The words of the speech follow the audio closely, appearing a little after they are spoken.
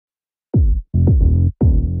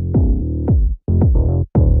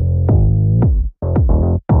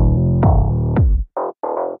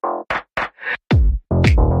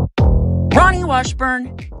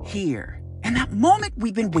Washburn here. And that moment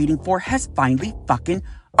we've been waiting for has finally fucking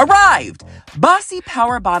arrived. Bossy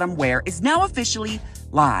Power Bottom Wear is now officially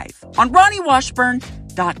live on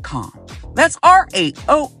RonnieWashburn.com. That's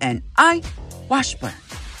RAONI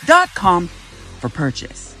Washburn.com for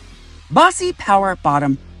purchase. Bossy Power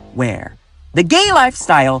Bottom Wear, the gay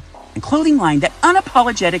lifestyle and clothing line that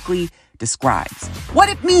unapologetically describes what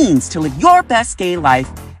it means to live your best gay life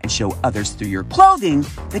and show others through your clothing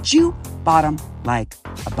that you bottom like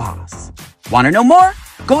a boss. Want to know more?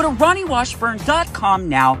 Go to RonnieWashburn.com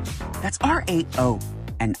now. That's RAONI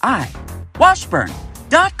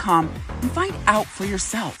Washburn.com and find out for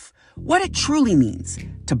yourself what it truly means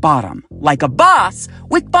to bottom like a boss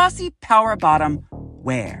with Bossy Power Bottom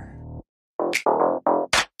Wear.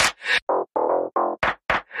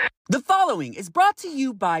 The following is brought to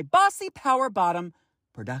you by Bossy Power Bottom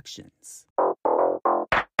Productions.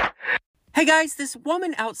 Hey guys, this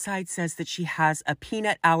woman outside says that she has a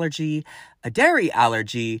peanut allergy, a dairy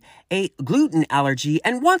allergy, a gluten allergy,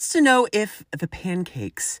 and wants to know if the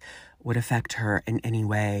pancakes would affect her in any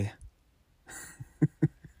way.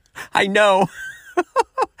 I know. I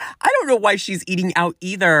don't know why she's eating out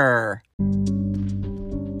either.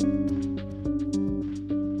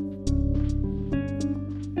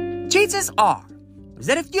 Chances are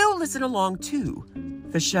that if you listen along to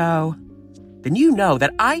the show, then you know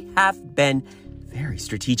that I have been very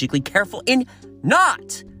strategically careful in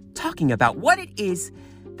not talking about what it is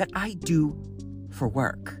that I do for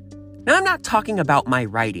work. Now, I'm not talking about my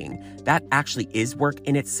writing. That actually is work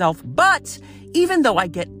in itself. But even though I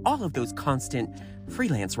get all of those constant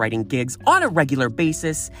freelance writing gigs on a regular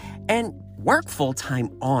basis and work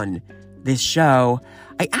full-time on this show,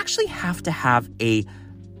 I actually have to have a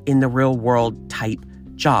in the real world type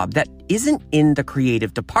job that isn't in the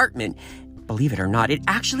creative department. Believe it or not, it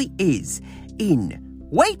actually is in,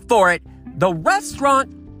 wait for it, the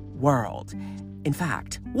restaurant world. In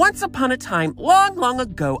fact, once upon a time, long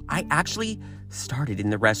ago, I actually started in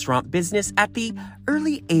the restaurant business at the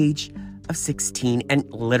early age of 16 and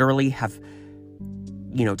literally have,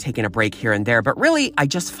 taken a break here and there. But really, I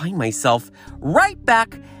just find myself right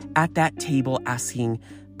back at that table asking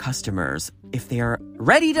customers if they're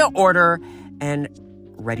ready to order and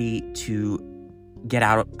ready to get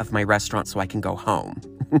out of my restaurant so I can go home.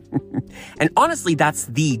 And honestly, that's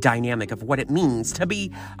the dynamic of what it means to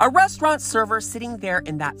be a restaurant server sitting there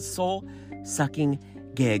in that soul-sucking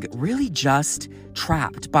gig, really just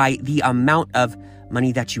trapped by the amount of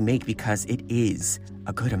money that you make, because it is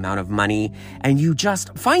a good amount of money, and you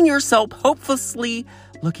just find yourself hopelessly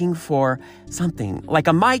looking for something like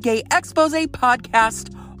a My Gay Expose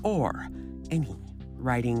podcast or any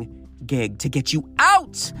writing gig to get you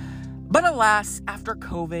out. But alas, after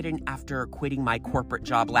COVID and after quitting my corporate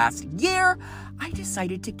job last year, I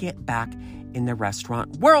decided to get back in the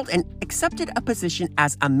restaurant world and accepted a position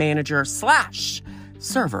as a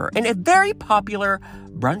manager/server in a very popular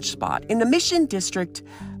brunch spot in the Mission District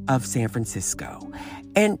of San Francisco.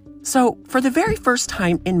 And so for the very first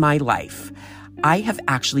time in my life, I have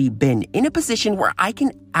actually been in a position where I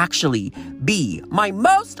can actually be my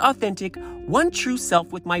most authentic, one true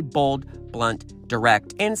self with my bold, blunt,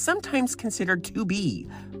 direct, and sometimes considered to be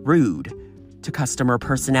rude to customer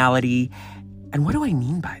personality. And what do I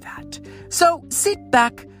mean by that? So sit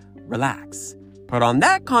back, relax, put on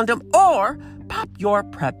that condom or pop your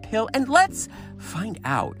PrEP pill, and let's find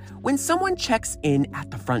out. When someone checks in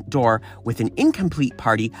at the front door with an incomplete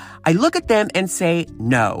party, I look at them and say,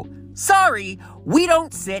 no, sorry, we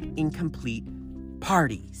don't sit in complete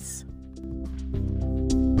parties.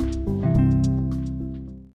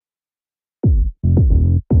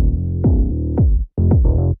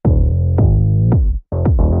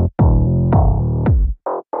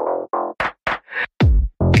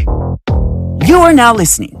 You are now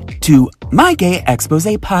listening to My Gay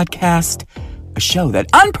Expose podcast, a show that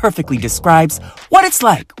unperfectly describes what it's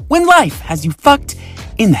like when life has you fucked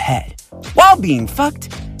in the head while being fucked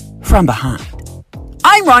from behind.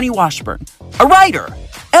 I'm Ronnie Washburn, a writer,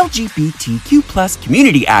 LGBTQ plus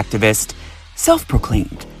community activist,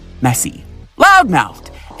 self-proclaimed, messy,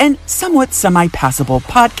 loudmouthed, and somewhat semi-passable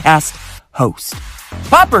podcast host,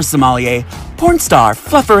 popper sommelier, porn star,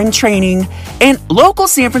 fluffer in training, and local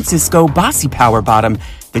San Francisco bossy power bottom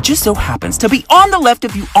that just so happens to be on the left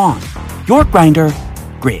of you on your Grindr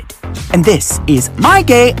grid. And this is My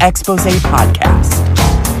Gay Expose podcast.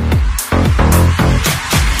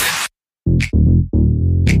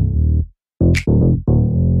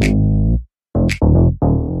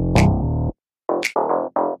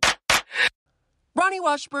 Ronnie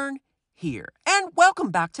Washburn here, and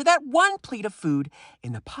welcome back to that one plate of food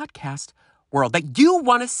in the podcast world that you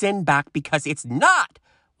want to send back because it's not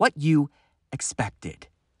what you expected.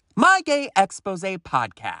 My Gay Expose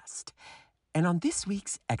podcast. And on this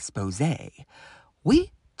week's expose,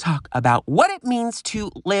 we talk about what it means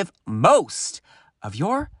to live most of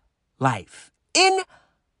your life in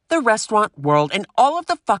the restaurant world and all of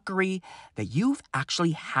the fuckery that you've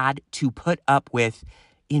actually had to put up with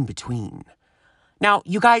in between. Now,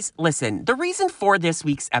 you guys, listen, the reason for this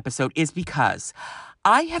week's episode is because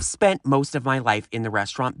I have spent most of my life in the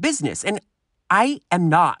restaurant business, and I am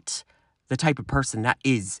not the type of person that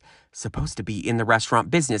is supposed to be in the restaurant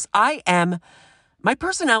business. My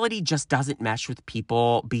personality just doesn't mesh with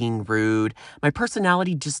people being rude. My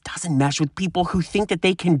personality just doesn't mesh with people who think that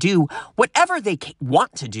they can do whatever they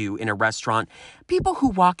want to do in a restaurant. People who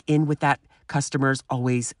walk in with that customer's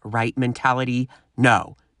always right mentality.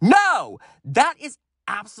 No, that is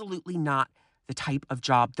absolutely not the type of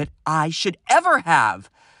job that I should ever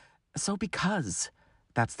have. So because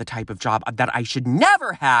that's the type of job that I should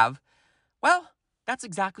never have, well, that's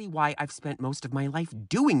exactly why I've spent most of my life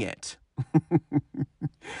doing it.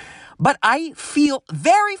 But I feel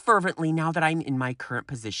very fervently now that I'm in my current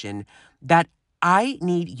position that I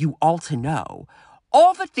need you all to know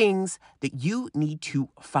all the things that you need to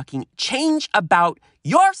fucking change about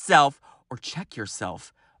yourself or check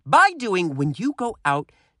yourself by doing when you go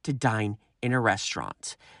out to dine in a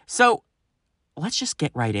restaurant. So let's just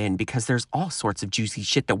get right in because there's all sorts of juicy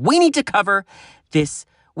shit that we need to cover this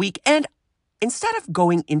week. And instead of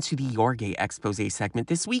going into the Your Gay Expose segment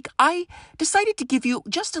this week, I decided to give you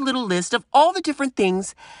just a little list of all the different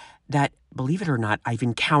things that, believe it or not, I've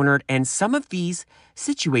encountered. And some of these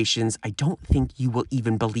situations I don't think you will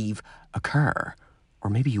even believe occur. Or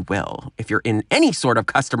maybe you will if you're in any sort of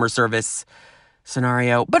customer service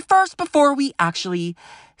scenario. But first, before we actually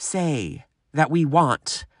say that we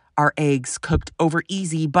want our eggs cooked over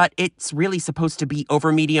easy, but it's really supposed to be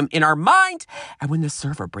over medium in our mind. And when the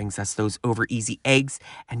server brings us those over easy eggs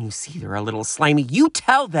and you see they're a little slimy, you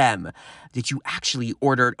tell them that you actually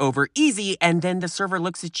ordered over easy. And then the server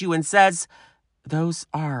looks at you and says, those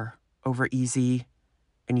are over easy.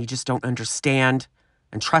 And you just don't understand.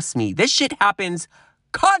 And trust me, this shit happens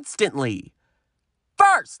constantly.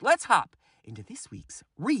 First, let's hop into this week's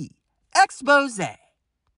Re-Expose.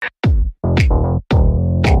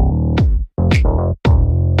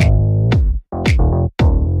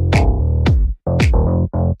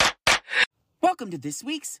 Welcome to this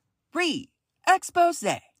week's Re-Expose,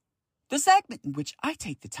 the segment in which I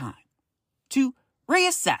take the time to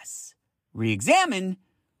reassess, re-examine,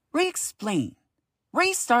 re-explain,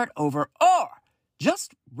 restart over, or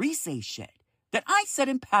just re-say shit that I said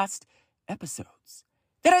in past episodes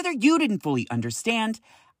that either you didn't fully understand,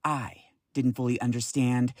 I didn't fully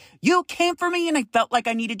understand, you came for me and I felt like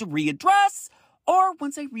I needed to readdress, or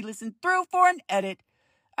once I re-listened through for an edit,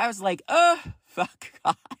 I was like, fuck,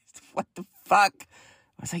 God, what the fuck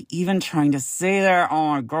was I even trying to say there? Oh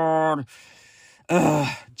my God.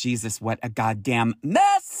 Jesus, what a goddamn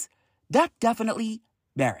mess. That definitely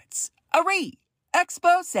merits a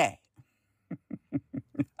re-expose.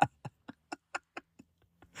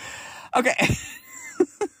 Okay.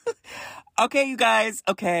 Okay, you guys.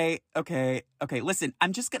 Okay. Listen,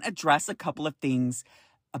 I'm just going to address a couple of things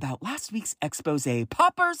about last week's expose.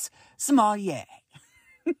 Poppers Sommelier.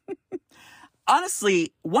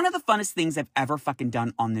 Honestly, one of the funnest things I've ever fucking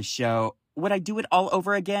done on this show. Would I do it all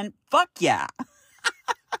over again? Fuck yeah.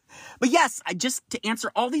 But yes, just to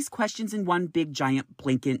answer all these questions in one big giant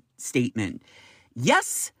blanket statement.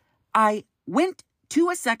 Yes, I went to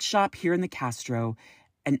a sex shop here in the Castro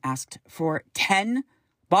and asked for 10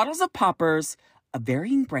 bottles of poppers of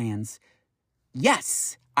varying brands.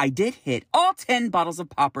 Yes, I did hit all 10 bottles of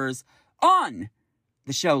poppers on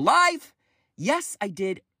the show live. Yes, I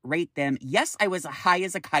did rate them. Yes, I was high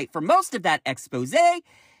as a kite for most of that expose.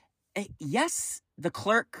 Yes, the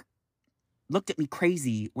clerk looked at me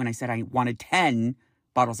crazy when I said I wanted 10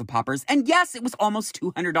 bottles of poppers. And yes, it was almost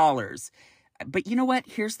 $200. But you know what?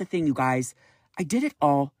 Here's the thing, you guys. I did it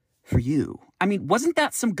all for you. I mean, wasn't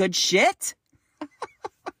that some good shit?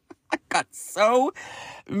 I got so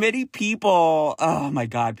many people. Oh my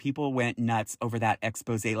God. People went nuts over that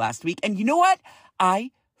expose last week. And you know what?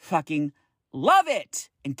 I fucking love it.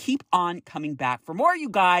 And keep on coming back for more, you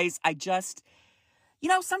guys.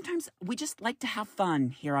 Sometimes we just like to have fun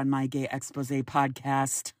here on My Gay Expose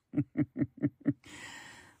podcast.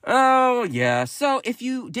 Oh, yeah. So if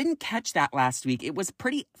you didn't catch that last week, it was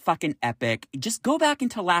pretty fucking epic. Just go back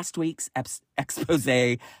into last week's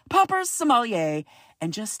expose, Poppers Sommelier,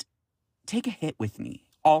 and just take a hit with me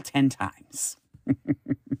all 10 times.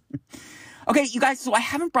 Okay, you guys, so I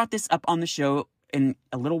haven't brought this up on the show in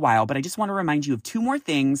a little while, but I just want to remind you of two more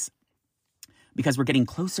things because we're getting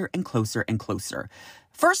closer and closer and closer.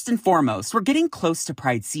 First and foremost, we're getting close to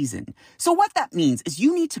Pride season. So what that means is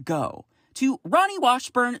you need to go to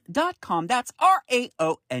RoniWashburn.com. That's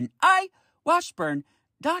RAONI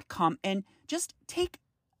Washburn.com and just take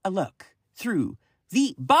a look through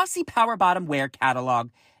the Bossy Power Bottom Wear catalog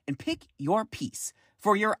and pick your piece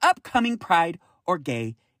for your upcoming Pride or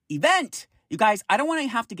gay event. You guys, I don't want to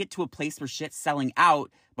have to get to a place where shit's selling out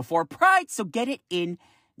before Pride, so get it in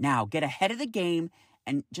now. Get ahead of the game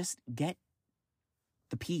and just get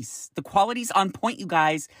the piece. The quality's on point, you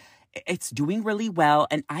guys. It's doing really well,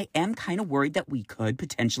 and I am kind of worried that we could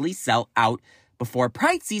potentially sell out before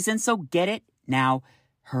Pride season, so get it now.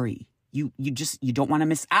 Hurry. You don't want to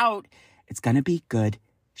miss out. It's going to be good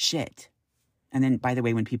shit. And then, by the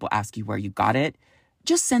way, when people ask you where you got it,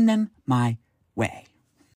 just send them my way.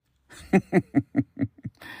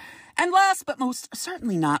 And last but most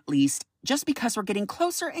certainly not least, just because we're getting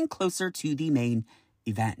closer and closer to the main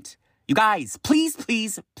event. You guys, please,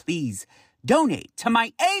 please, please donate to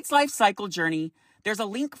my AIDS life cycle journey. There's a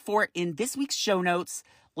link for it in this week's show notes,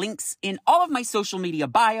 links in all of my social media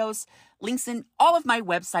bios, links in all of my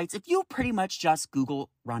websites. If you pretty much just Google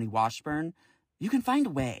Roni Washburn, you can find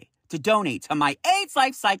a way to donate to my AIDS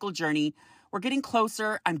life cycle journey. We're getting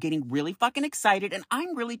closer. I'm getting really fucking excited, and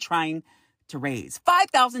I'm really trying to raise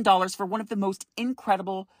 $5,000 for one of the most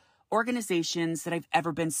incredible organizations that I've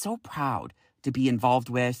ever been so proud to be involved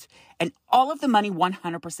with. And all of the money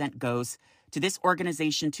 100% goes to this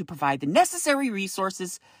organization to provide the necessary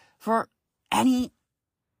resources for anyone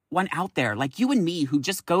out there like you and me who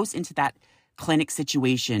just goes into that clinic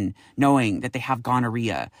situation knowing that they have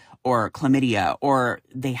gonorrhea or chlamydia or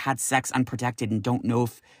they had sex unprotected and don't know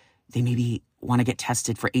if they maybe want to get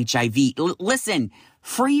tested for HIV. Listen,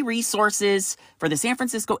 free resources for the San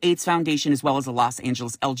Francisco AIDS Foundation as well as the Los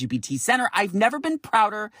Angeles LGBT Center. I've never been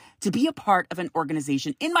prouder to be a part of an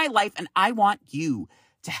organization in my life, and I want you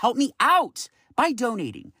to help me out by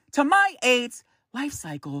donating to my AIDS life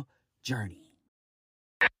cycle journey.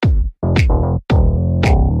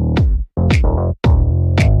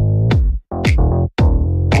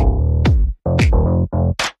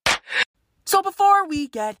 So before we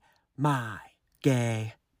get my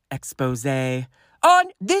gay expose on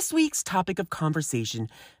this week's topic of conversation,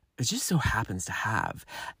 it just so happens to have,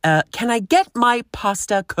 can I get my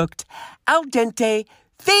pasta cooked al dente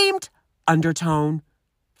themed undertone?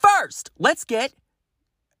 First, let's get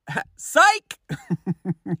psych.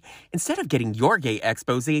 Instead of getting your gay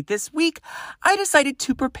expose this week, I decided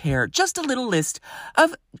to prepare just a little list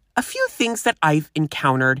of a few things that I've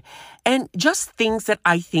encountered and just things that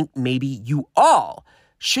I think maybe you all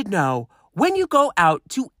should know when you go out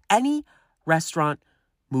to any restaurant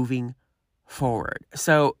moving forward.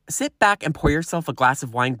 So sit back and pour yourself a glass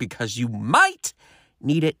of wine because you might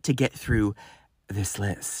need it to get through this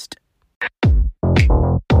list.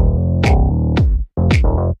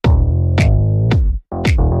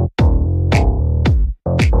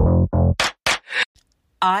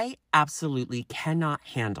 I absolutely cannot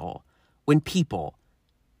handle when people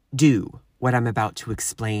do what I'm about to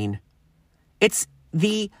explain. It's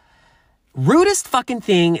the rudest fucking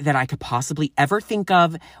thing that I could possibly ever think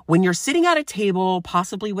of when you're sitting at a table,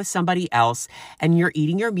 possibly with somebody else, and you're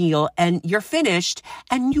eating your meal and you're finished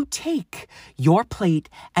and you take your plate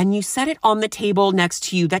and you set it on the table next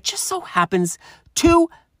to you that just so happens to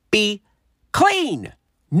be clean.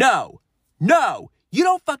 No, you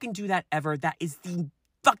don't fucking do that ever. That is the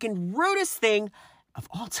fucking rudest thing of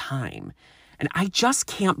all time. And I just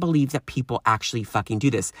can't believe that people actually fucking do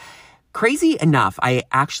this. Crazy enough, I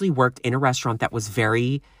actually worked in a restaurant that was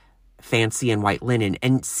very fancy and white linen,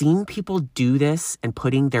 and seeing people do this and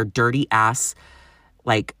putting their dirty ass,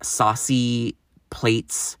 like saucy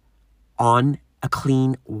plates on a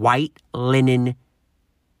clean white linen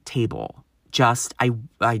table.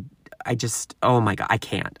 I just, oh my God, I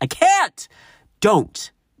can't.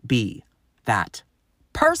 Don't be that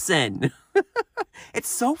person. It's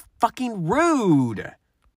so fucking rude.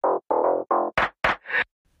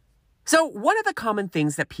 So one of the common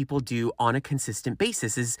things that people do on a consistent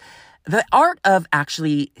basis is the art of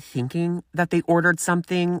actually thinking that they ordered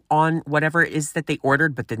something on whatever it is that they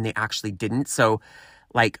ordered, but then they actually didn't. So,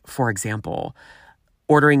 like, for example,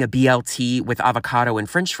 ordering a BLT with avocado and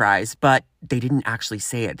French fries, but they didn't actually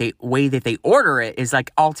say it. The way that they order it is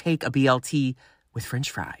like, I'll take a BLT with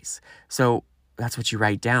French fries. So that's what you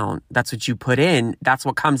write down. That's what you put in. That's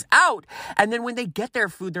what comes out. And then when they get their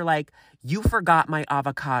food, they're like, you forgot my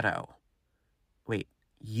avocado. Wait,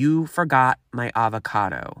 you forgot my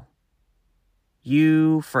avocado.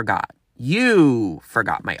 You forgot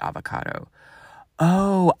my avocado.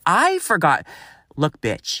 Oh, I forgot. Look,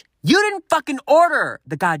 bitch, you didn't fucking order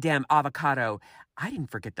the goddamn avocado. I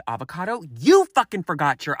didn't forget the avocado. You fucking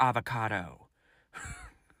forgot your avocado.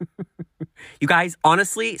 You guys,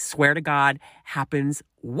 honestly, swear to God, happens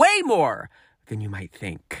way more than you might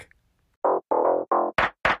think.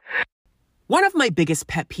 One of my biggest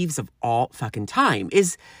pet peeves of all fucking time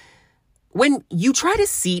is when you try to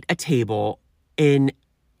seat a table in...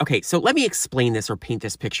 Okay, so let me explain this or paint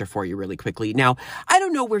this picture for you really quickly. Now, I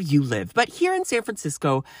don't know where you live, but here in San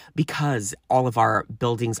Francisco, because all of our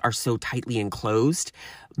buildings are so tightly enclosed,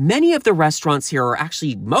 many of the restaurants here, or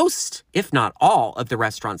actually most, if not all of the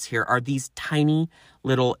restaurants here, are these tiny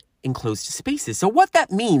little enclosed spaces. So what that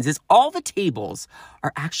means is all the tables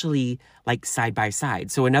are actually like side by side.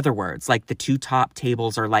 So in other words, like the two top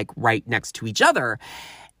tables are like right next to each other.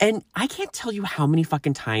 And I can't tell you how many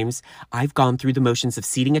fucking times I've gone through the motions of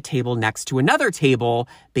seating a table next to another table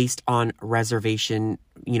based on reservation,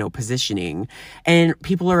 positioning. And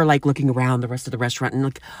people are like looking around the rest of the restaurant and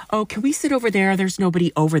like, oh, can we sit over there? There's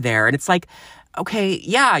nobody over there. And it's like, okay,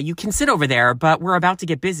 yeah, you can sit over there, but we're about to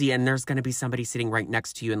get busy and there's going to be somebody sitting right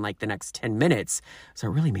next to you in like the next 10 minutes. So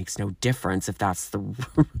it really makes no difference if that's the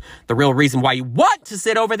real reason why you want to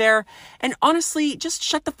sit over there. And honestly, just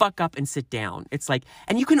shut the fuck up and sit down. It's like,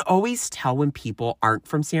 and you can always tell when people aren't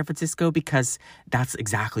from San Francisco because that's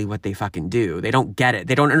exactly what they fucking do. They don't get it.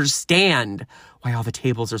 They don't understand why all the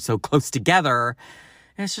tables are so close together.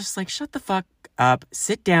 And it's just like, shut the fuck up,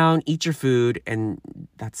 sit down, eat your food, and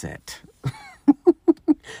that's it.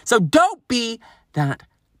 So don't be that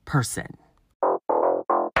person.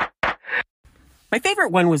 My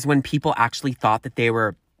favorite one was when people actually thought that they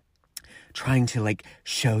were trying to like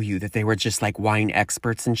show you that they were just like wine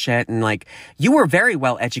experts and shit. And like you were very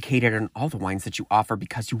well educated on all the wines that you offer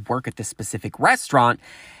because you work at this specific restaurant.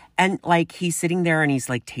 And like he's sitting there and he's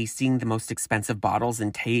like tasting the most expensive bottles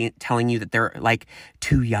and telling you that they're like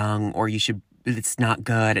too young or it's not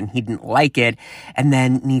good and he didn't like it, and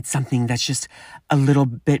then needs something that's just a little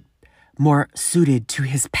bit more suited to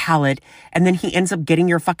his palate. And then he ends up getting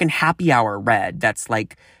your fucking happy hour red that's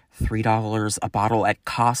like $3 a bottle at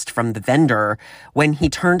cost from the vendor when he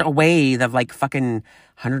turned away the like fucking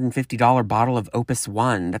 $150 bottle of Opus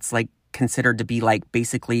One that's like considered to be like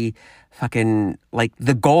basically fucking like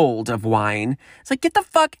the gold of wine. It's like, get the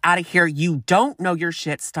fuck out of here. You don't know your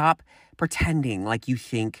shit. Stop pretending like you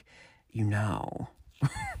think you know.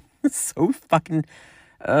 It's so fucking...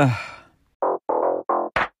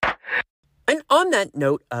 And on that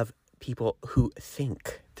note of people who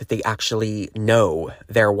think that they actually know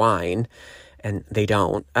their wine and they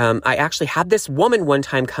don't, I actually had this woman one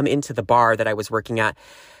time come into the bar that I was working at.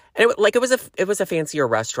 And it was a fancier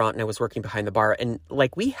restaurant and I was working behind the bar. And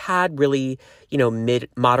like we had really,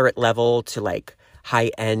 moderate level to like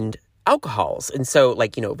high end alcohols. And so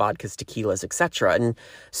like, vodkas, tequilas, etc. And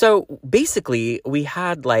so basically we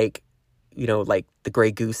had like, like the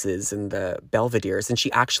Grey Gooses and the Belvederes. And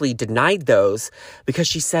she actually denied those because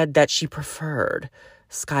she said that she preferred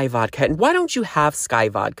Sky Vodka. And why don't you have Sky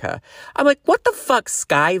Vodka? I'm like, what the fuck,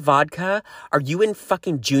 Sky Vodka? Are you in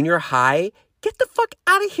fucking junior high? Get the fuck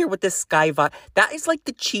out of here with this Sky Vodka. That is like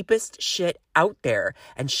the cheapest shit out there.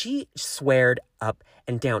 And she sweared up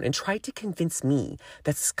and down and tried to convince me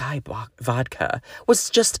that Sky Vodka was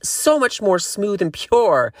just so much more smooth and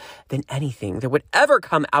pure than anything that would ever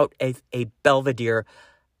come out of a Belvedere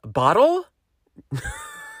bottle.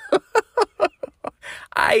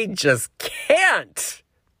 I just can't.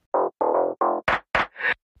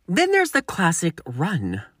 Then there's the classic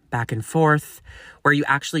run back and forth where you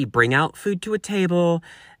actually bring out food to a table.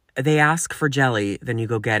 They ask for jelly, then you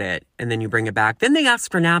go get it, and then you bring it back. Then they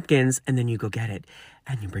ask for napkins, and then you go get it,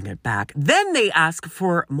 and you bring it back. Then they ask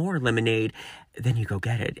for more lemonade, then you go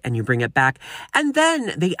get it, and you bring it back. And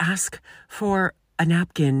then they ask for a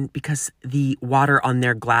napkin because the water on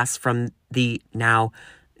their glass from the now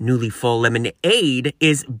newly full lemonade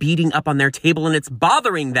is beating up on their table, and it's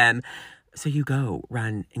bothering them. So you go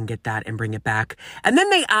run and get that and bring it back. And then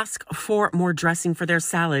they ask for more dressing for their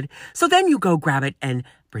salad. So then you go grab it and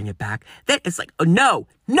bring it back. Then it's like, oh,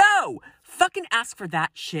 no, fucking ask for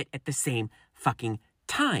that shit at the same fucking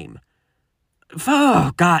time.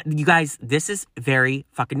 Oh, God, you guys, this is very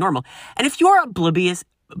fucking normal. And if you're oblivious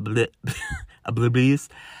to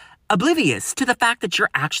the fact that you're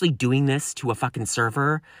actually doing this to a fucking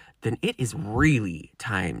server, then it is really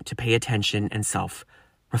time to pay attention and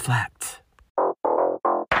self-reflect.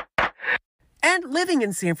 And living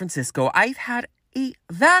in San Francisco, I've had a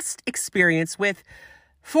vast experience with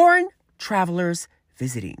foreign travelers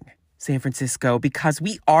visiting San Francisco, because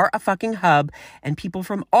we are a fucking hub and people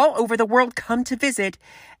from all over the world come to visit.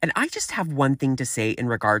 And I just have one thing to say in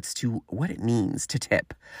regards to what it means to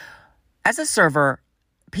tip. As a server,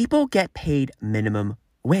 people get paid minimum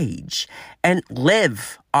wage and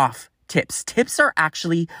live off tips. Tips are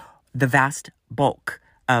actually the vast bulk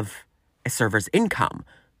of a server's income.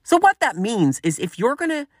 So what that means is if you're going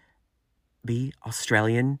to be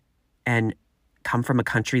Australian and come from a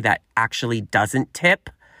country that actually doesn't tip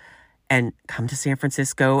and come to San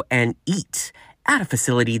Francisco and eat at a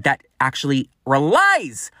facility that actually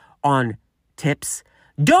relies on tips,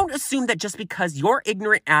 don't assume that just because your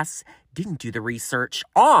ignorant ass didn't do the research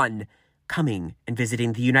on coming and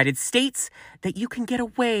visiting the United States that you can get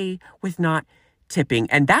away with not tipping.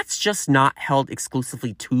 And that's just not held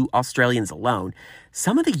exclusively to Australians alone.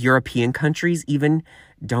 Some of the European countries even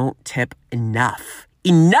don't tip enough.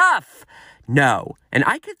 Enough! No. And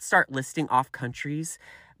I could start listing off countries,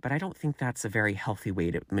 but I don't think that's a very healthy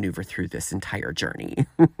way to maneuver through this entire journey.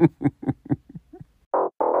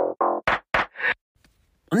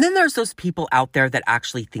 And then there's those people out there that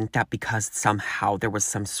actually think that because somehow there was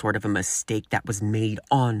some sort of a mistake that was made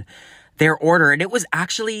on their order and it was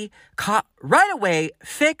actually caught right away,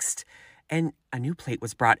 fixed, and a new plate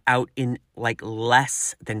was brought out in like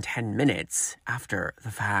less than 10 minutes after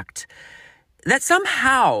the fact, that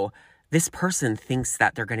somehow this person thinks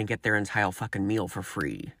that they're going to get their entire fucking meal for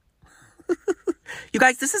free. You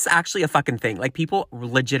guys, this is actually a fucking thing. Like, people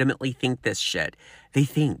legitimately think this shit. They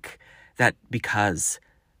think that because,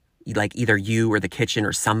 like, either you or the kitchen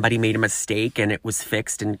or somebody made a mistake and it was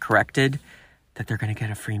fixed and corrected, that they're going to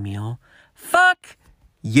get a free meal. Fuck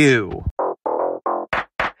you.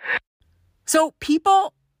 So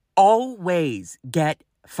people always get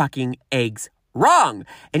fucking eggs wrong.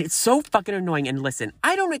 And it's so fucking annoying. And listen,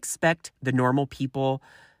 I don't expect the normal people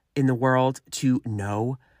in the world to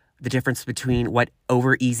know the difference between what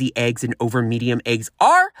over easy eggs and over medium eggs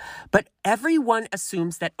are, but everyone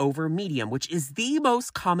assumes that over medium, which is the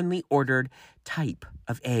most commonly ordered type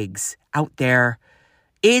of eggs out there,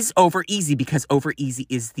 is over easy, because over easy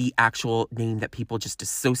is the actual name that people just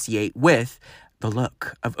associate with the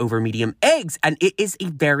look of over medium eggs. And it is a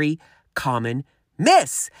very common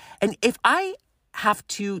miss. And if I have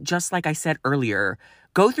to, just like I said earlier,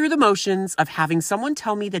 go through the motions of having someone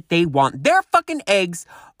tell me that they want their fucking eggs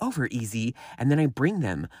over easy, and then I bring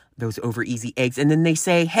them those over easy eggs, and then they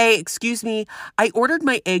say, hey, excuse me, I ordered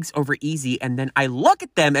my eggs over easy, and then I look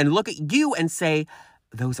at them and look at you and say,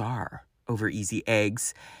 those are over easy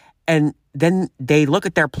eggs. And then they look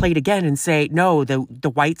at their plate again and say, no, the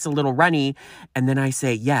white's a little runny. And then I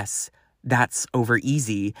say, yes, that's over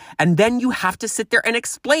easy. And then you have to sit there and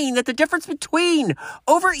explain that the difference between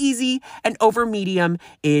over easy and over medium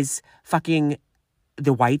is fucking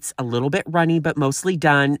the white's a little bit runny, but mostly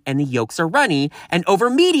done, and the yolks are runny. And over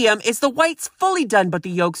medium is the white's fully done, but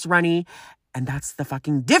the yolk's runny. And that's the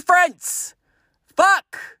fucking difference.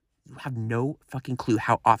 Fuck. You have no fucking clue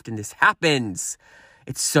how often this happens.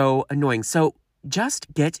 It's so annoying. So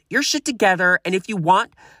just get your shit together. And if you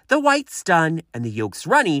want the whites done and the yolks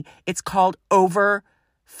runny, it's called over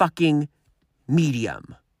fucking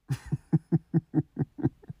medium.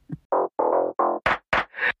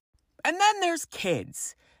 And then there's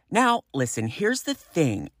kids. Now, listen, here's the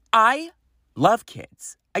thing. I love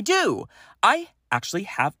kids. I do. I actually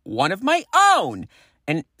have one of my own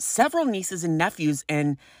and several nieces and nephews.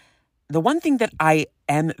 And the one thing that I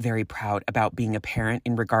am very proud about being a parent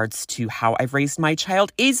in regards to how I've raised my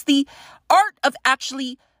child is the art of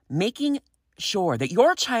actually making sure that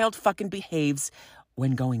your child fucking behaves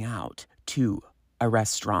when going out to a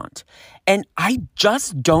restaurant. And I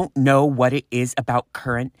just don't know what it is about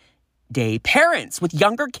current day parents with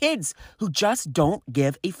younger kids who just don't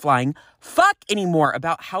give a flying fuck anymore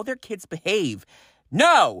about how their kids behave.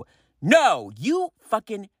 No, you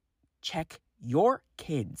fucking check your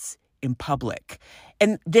kids in public.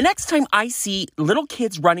 And the next time I see little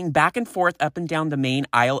kids running back and forth up and down the main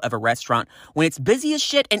aisle of a restaurant when it's busy as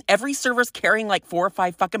shit and every server's carrying like 4 or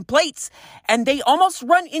 5 fucking plates and they almost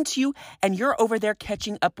run into you and you're over there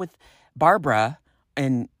catching up with Barbara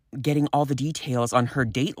and getting all the details on her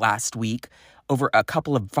date last week over a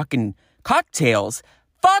couple of fucking cocktails.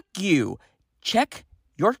 Fuck you. Check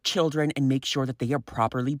your children and make sure that they are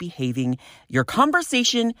properly behaving. Your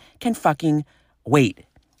conversation can fucking wait.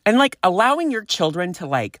 And like allowing your children to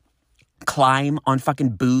like climb on fucking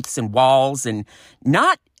booths and walls and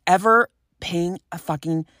not ever paying a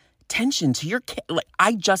fucking attention to your kid. Like,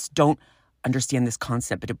 I just don't understand this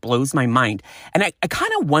concept, but it blows my mind. And I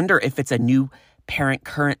kind of wonder if it's a new parent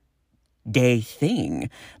current day thing,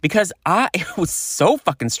 because I was so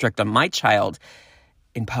fucking strict on my child.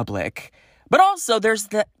 in public. But also there's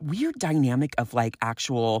the weird dynamic of like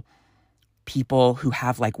actual people who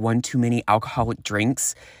have like one too many alcoholic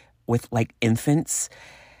drinks with like infants.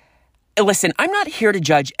 Listen, I'm not here to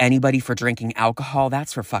judge anybody for drinking alcohol.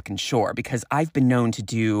 That's for fucking sure, because I've been known to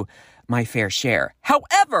do my fair share.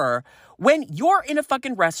 However, when you're in a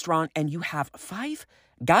fucking restaurant and you have 5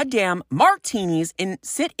 goddamn martinis and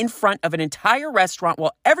sit in front of an entire restaurant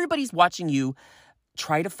while everybody's watching you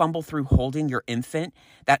try to fumble through holding your infant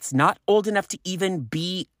that's not old enough to even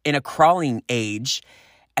be in a crawling age,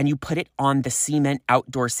 and you put it on the cement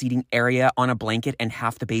outdoor seating area on a blanket and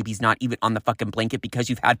half the baby's not even on the fucking blanket because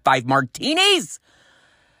you've had 5 martinis.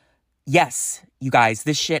 Yes, you guys,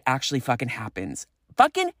 this shit actually fucking happens.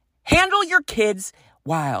 Fucking handle your kids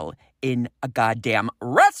while in a goddamn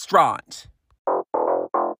restaurant.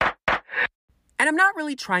 And I'm not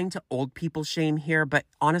really trying to old people shame here, but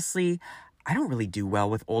honestly, I don't really do well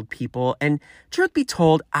with old people. And truth be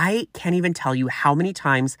told, I can't even tell you how many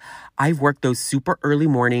times I've worked those super early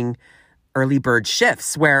morning, early bird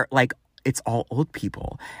shifts where like it's all old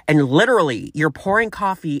people. And literally you're pouring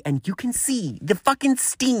coffee and you can see the fucking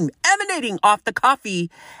steam emanating off the coffee.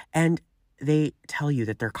 And they tell you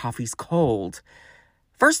that their coffee's cold.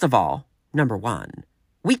 First of all, number one,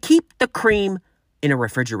 we keep the cream in a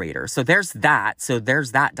refrigerator. So there's that. So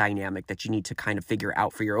there's that dynamic that you need to kind of figure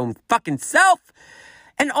out for your own fucking self.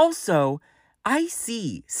 And also, I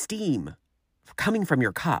see steam coming from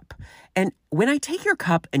your cup. And when I take your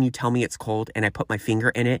cup and you tell me it's cold and I put my finger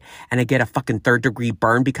in it and I get a fucking 3rd-degree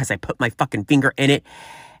burn because I put my fucking finger in it,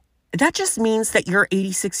 that just means that you're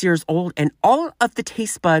 86 years old and all of the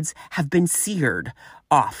taste buds have been seared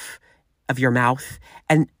off of your mouth,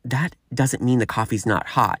 and that doesn't mean the coffee's not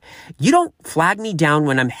hot. You don't flag me down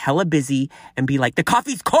when I'm hella busy and be like, the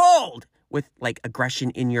coffee's cold, with like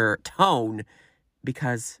aggression in your tone,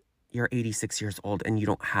 because you're 86 years old and you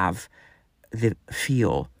don't have the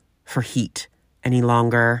feel for heat any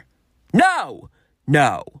longer. No.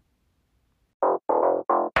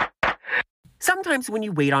 Sometimes when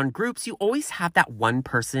you wait on groups, you always have that one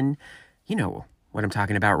person, you know what I'm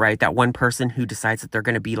talking about, right? That one person who decides that they're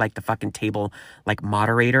going to be like the fucking table, like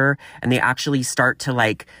moderator, and they actually start to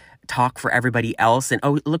like talk for everybody else. And,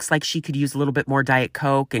 oh, it looks like she could use a little bit more Diet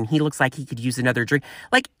Coke, and he looks like he could use another drink.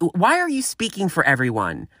 Like, why are you speaking for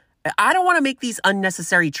everyone? I don't want to make these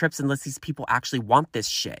unnecessary trips unless these people actually want this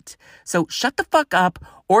shit. So shut the fuck up,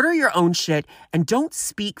 order your own shit, and don't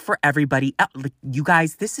speak for everybody. You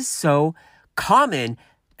guys, this is so common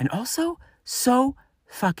and also so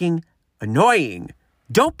fucking annoying.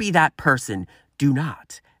 Don't be that person. Do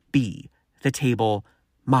not be the table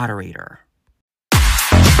moderator.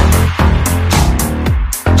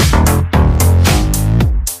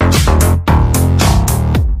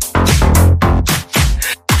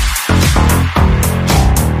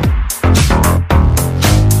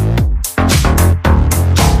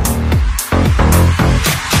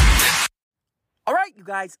 All right, you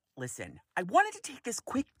guys, listen. I wanted to take this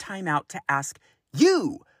quick time out to ask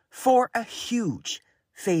you for a huge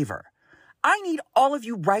favor. I need all of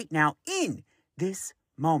you right now in this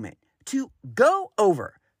moment to go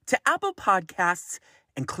over to Apple Podcasts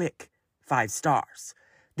and click 5 stars.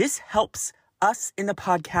 This helps us in the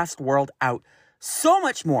podcast world out so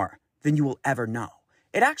much more than you will ever know.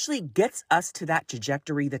 It actually gets us to that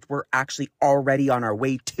trajectory that we're actually already on our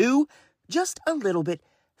way to just a little bit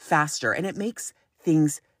faster, and it makes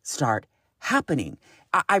things start happening.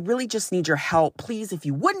 I really just need your help. Please, if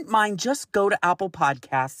you wouldn't mind, just go to Apple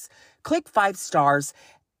Podcasts, click 5 stars.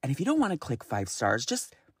 And if you don't want to click 5 stars,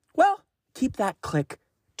 just, well, keep that click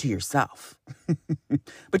to yourself.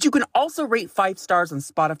 But you can also rate 5 stars on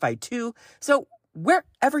Spotify too. So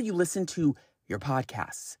wherever you listen to your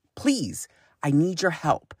podcasts, please, I need your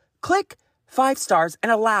help. Click 5 stars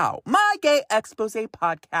and allow My Gay Expose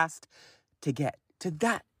podcast to get to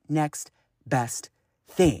that next best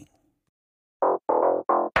thing.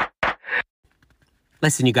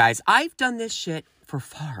 Listen, you guys, I've done this shit for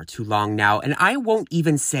far too long now, and I won't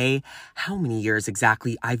even say how many years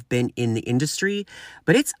exactly I've been in the industry,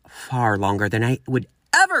 but it's far longer than I would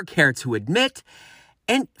ever care to admit.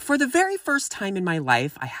 And for the very first time in my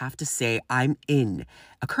life, I have to say I'm in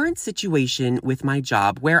a current situation with my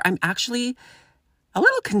job where I'm actually a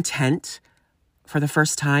little content for the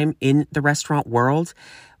first time in the restaurant world.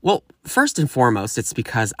 Well, first and foremost, it's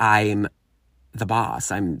because I'm the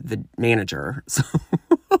boss. I'm the manager.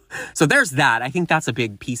 So there's that. I think that's a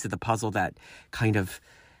big piece of the puzzle that kind of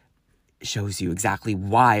shows you exactly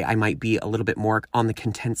why I might be a little bit more on the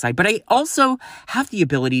content side. But I also have the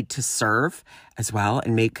ability to serve as well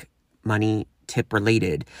and make money tip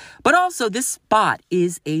related. But also this spot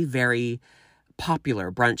is a very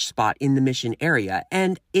popular brunch spot in the Mission area.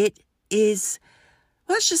 And it is,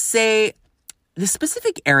 let's just say, the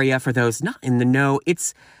specific area, for those not in the know,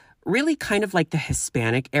 it's really kind of like the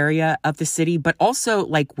Hispanic area of the city, but also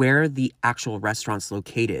like where the actual restaurant's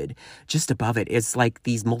located. Just above it is like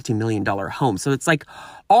these multi-million-dollar homes. So it's like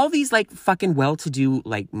all these like fucking well-to-do,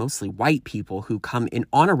 like mostly white people who come in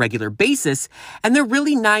on a regular basis, and they're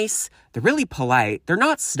really nice, they're really polite, they're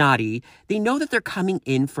not snotty, they know that they're coming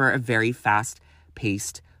in for a very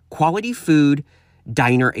fast-paced, quality food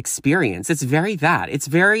diner experience. It's very that. It's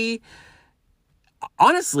very,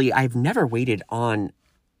 honestly, I've never waited on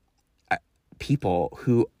people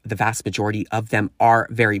who the vast majority of them are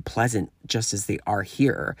very pleasant, just as they are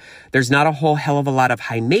here. There's not a whole hell of a lot of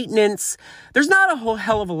high maintenance. There's not a whole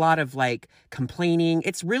hell of a lot of like complaining.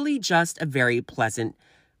 It's really just a very pleasant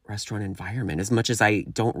restaurant environment. As much as I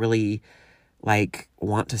don't really like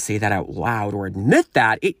want to say that out loud or admit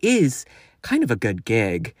that, it is kind of a good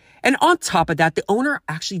gig. And on top of that, the owner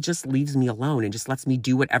actually just leaves me alone and just lets me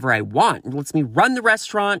do whatever I want. And lets me run the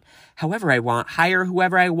restaurant however I want, hire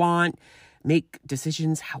whoever I want, make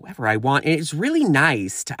decisions however I want. And it's really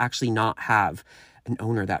nice to actually not have an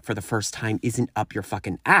owner that for the first time isn't up your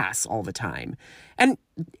fucking ass all the time. And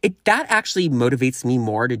that actually motivates me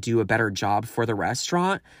more to do a better job for the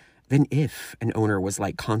restaurant than if an owner was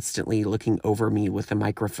like constantly looking over me with a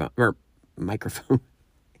microscope.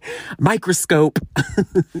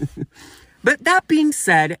 But that being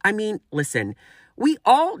said, I mean, listen, we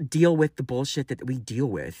all deal with the bullshit that we deal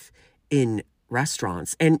with in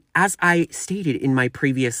restaurants. And as I stated in my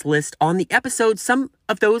previous list on the episode, some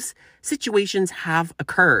of those situations have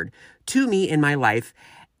occurred to me in my life,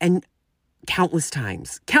 and countless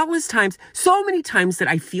times, so many times that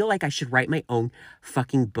I feel like I should write my own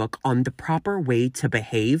fucking book on the proper way to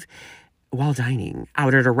behave while dining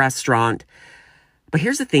out at a restaurant. But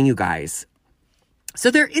here's the thing, you guys. So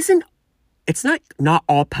it's not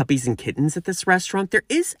all puppies and kittens at this restaurant. There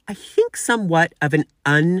is, I think, somewhat of an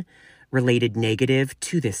unrelated negative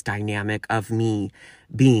to this dynamic of me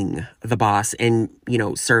being the boss and,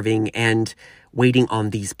 serving and waiting on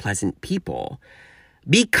these pleasant people.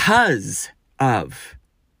 Because of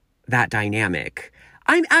that dynamic,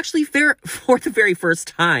 I'm actually for the very first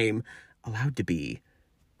time allowed to be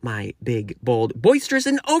my big, bold, boisterous,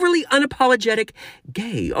 and overly unapologetic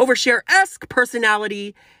gay, overshare-esque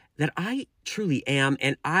personality that I truly am.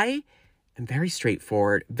 And I am very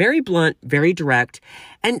straightforward, very blunt, very direct,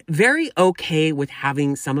 and very okay with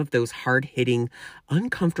having some of those hard-hitting,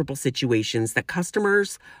 uncomfortable situations that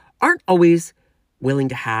customers aren't always willing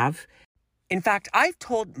to have. In fact, I've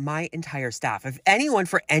told my entire staff, if anyone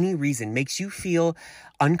for any reason makes you feel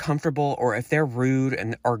uncomfortable, or if they're rude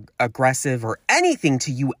or aggressive or anything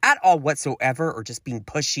to you at all whatsoever, or just being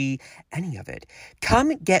pushy, any of it,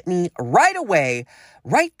 come get me right away,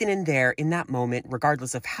 right then and there in that moment,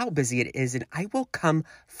 regardless of how busy it is, and I will come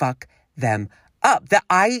fuck them up. That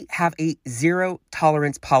I have a zero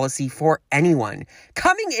tolerance policy for anyone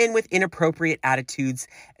coming in with inappropriate attitudes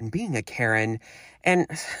and being a Karen. And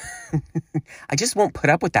I just won't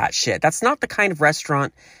put up with that shit. That's not the kind of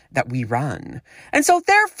restaurant that we run. And so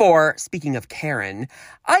therefore, speaking of Karen,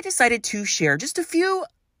 I decided to share just a few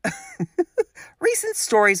recent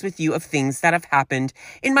stories with you of things that have happened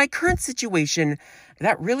in my current situation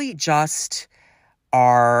that really just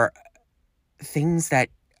are things that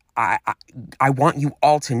I want you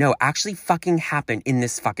all to know actually fucking happen in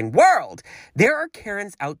this fucking world. There are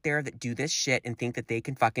Karens out there that do this shit and think that they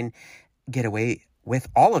can fucking get away with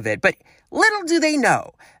all of it. But little do they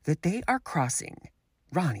know that they are crossing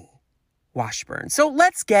Raoni Washburn. So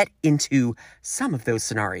let's get into some of those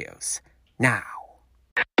scenarios now.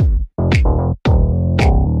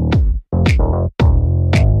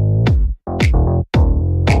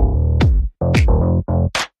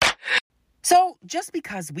 So just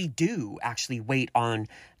because we do actually wait on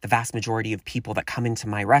the vast majority of people that come into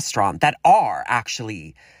my restaurant that are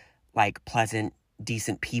actually like pleasant,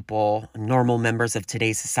 decent people, normal members of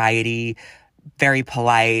today's society, very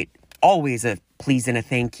polite, always a please and a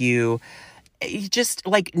thank you, just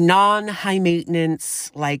like non-high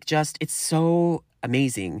maintenance, like just, it's so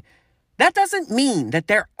amazing. That doesn't mean that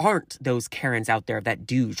there aren't those Karens out there that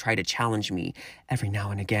do try to challenge me every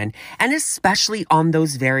now and again, and especially on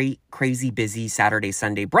those very crazy busy Saturday,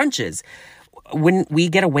 Sunday brunches. When we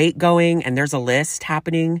get a wait going and there's a list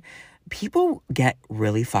happening, people get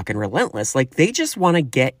really fucking relentless. Like, they just want to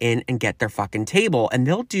get in and get their fucking table, and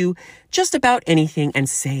they'll do just about anything and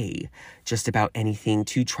say just about anything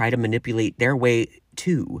to try to manipulate their way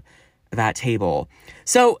to that table.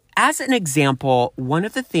 So as an example, one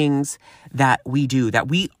of the things that we do that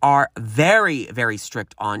we are very, very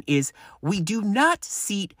strict on is we do not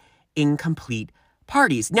seat incomplete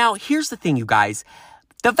parties. Now, here's the thing, you guys.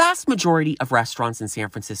 The vast majority of restaurants in San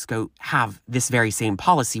Francisco have this very same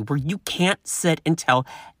policy where you can't sit until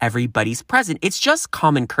everybody's present. It's just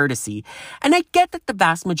common courtesy. And I get that the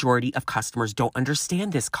vast majority of customers don't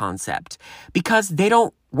understand this concept because they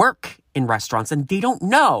don't work in restaurants and they don't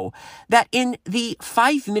know that in the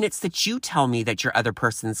 5 minutes that you tell me that your other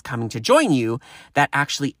person's coming to join you, that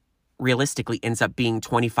actually realistically ends up being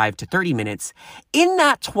 25 to 30 minutes. In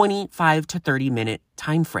that 25 to 30 minute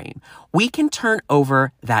time frame, we can turn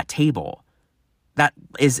over that table. That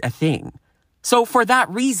is a thing. So for that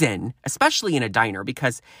reason, especially in a diner,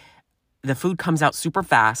 because the food comes out super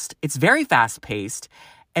fast, it's very fast paced,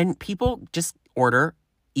 and people just order,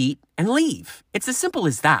 eat, and leave. It's as simple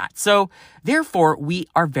as that. So therefore, we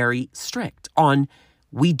are very strict on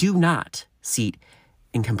we do not seat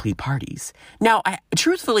incomplete parties. Now, I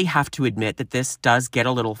truthfully have to admit that this does get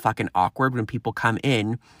a little fucking awkward when people come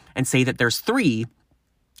in and say that there's 3,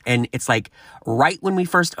 and it's like right when we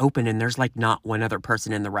first open and there's like not one other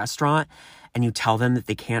person in the restaurant, and you tell them that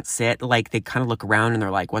they can't sit, like they kind of look around and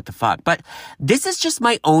they're like, what the fuck? But this is just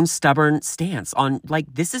my own stubborn stance on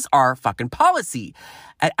like, this is our fucking policy.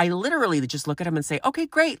 I literally just look at them and say, okay,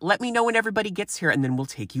 great. Let me know when everybody gets here and then we'll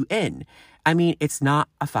take you in. I mean, it's not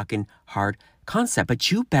a fucking hard concept,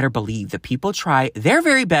 but you better believe that people try their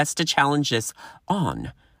very best to challenge this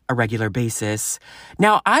on a regular basis.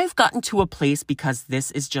 Now, I've gotten to a place because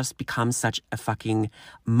this has just become such a fucking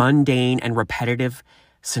mundane and repetitive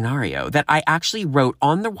scenario that I actually wrote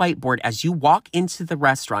on the whiteboard as you walk into the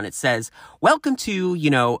restaurant. It says, welcome to,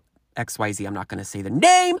 XYZ. I'm not going to say the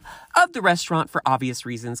name of the restaurant for obvious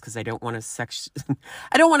reasons because I don't want to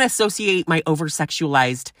I don't want to associate my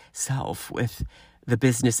over-sexualized self with the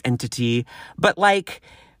business entity. But like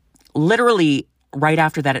literally right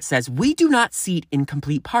after that, it says, we do not seat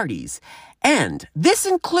incomplete parties. And this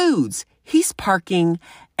includes he's parking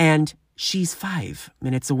and she's 5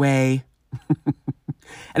 minutes away.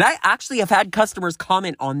 And I actually have had customers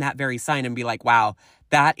comment on that very sign and be like, wow,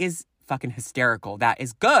 that is fucking hysterical. That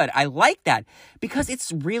is good. I like that because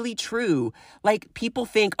it's really true. Like people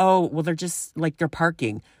think, oh, well, they're just like they're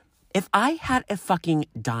parking. If I had a fucking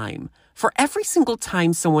dime for every single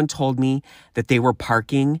time someone told me that they were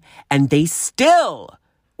parking and they still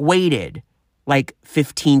waited like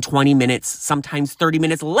 15, 20 minutes, sometimes 30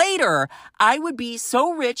 minutes later, I would be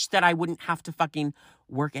so rich that I wouldn't have to fucking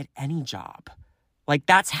work at any job. Like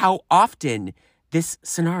that's how often this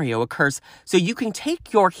scenario occurs. So you can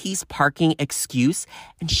take your he's parking excuse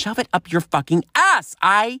and shove it up your fucking ass.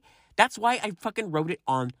 That's why I fucking wrote it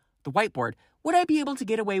on the whiteboard. Would I be able to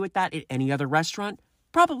get away with that at any other restaurant?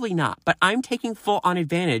 Probably not. But I'm taking full on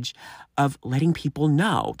advantage of letting people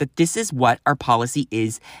know that this is what our policy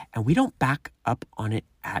is and we don't back up on it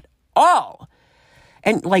at all.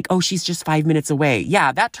 And like, oh, she's just 5 minutes away.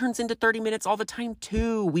 Yeah, that turns into 30 minutes all the time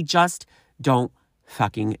too. We just don't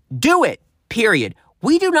fucking do it. Period.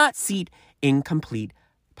 We do not seat incomplete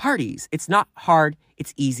parties. It's not hard.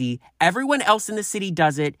 It's easy. Everyone else in the city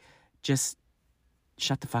does it. Just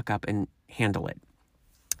shut the fuck up and handle it.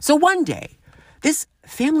 So one day, this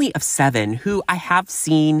family of 7, who I have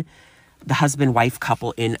seen the husband-wife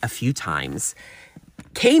couple in a few times,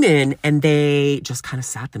 came in and they just kind of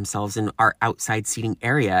sat themselves in our outside seating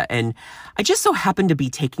area. And I just so happened to be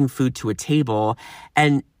taking food to a table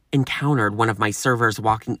and encountered one of my servers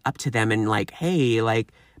walking up to them and like, hey,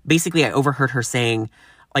 like, basically I overheard her saying,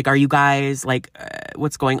 like, are you guys, like,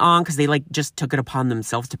 what's going on? Because they, like, just took it upon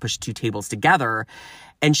themselves to push 2 tables together.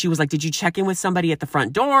 And she was like, did you check in with somebody at the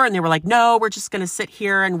front door? And they were like, no, we're just going to sit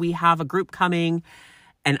here and we have a group coming.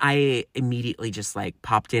 And I immediately just, like,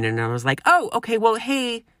 popped in and I was like, oh, okay, well,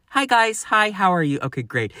 hey, hi, guys. Hi, how are you? Okay,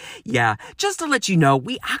 great. Yeah, just to let you know,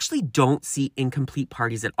 we actually don't see incomplete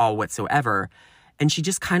parties at all whatsoever. And she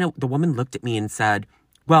just kind of, the woman looked at me and said,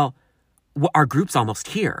 well, our group's almost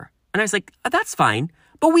here. And I was like, that's fine.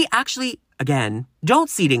 But we actually, again, don't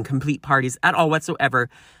seat incomplete parties at all whatsoever.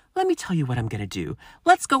 Let me tell you what I'm going to do.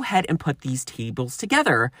 Let's go ahead and put these tables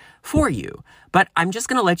together for you. But I'm just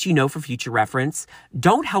going to let you know for future reference,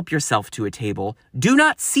 don't help yourself to a table. Do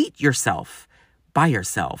not seat yourself by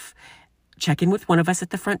yourself. Check in with one of us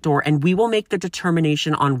at the front door and we will make the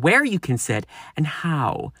determination on where you can sit and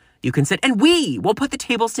how you can sit. And we will put the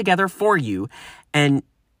tables together for you. And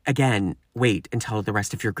again, wait until the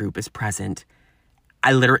rest of your group is present.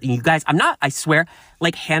 You guys, I swear,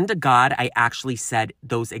 like hand to God, I actually said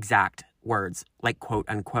those exact words, like quote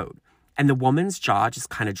unquote. And the woman's jaw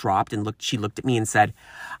just kind of dropped and she looked at me and said,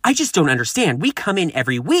 I just don't understand. We come in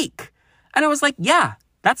every week. And I was like, yeah,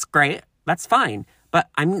 that's great. That's fine. But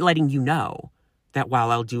I'm letting you know that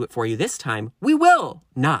while I'll do it for you this time, we will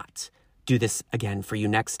not do this again for you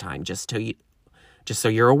next time. Just so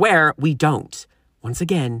you're aware, we don't. Once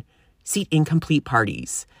again, seat incomplete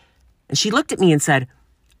parties. And she looked at me and said,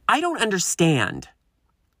 I don't understand.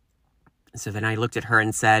 So then I looked at her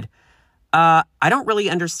and said, I don't really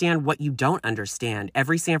understand what you don't understand.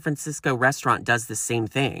 Every San Francisco restaurant does the same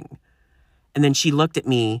thing. And then she looked at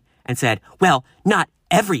me and said, well, not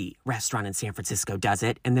every restaurant in San Francisco does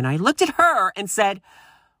it. And then I looked at her and said,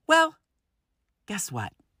 well, guess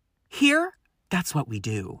what? Here, that's what we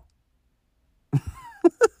do.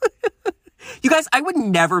 You guys, I would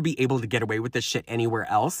never be able to get away with this shit anywhere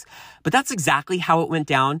else. But that's exactly how it went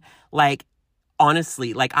down. Like,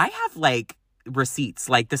 honestly, like I have like receipts.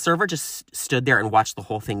 Like the server just stood there and watched the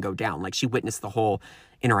whole thing go down. Like she witnessed the whole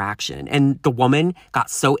interaction. And the woman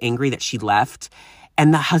got so angry that she left.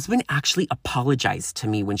 And the husband actually apologized to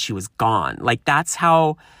me when she was gone. Like that's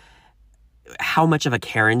how much of a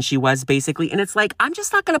Karen she was, basically. And it's like, I'm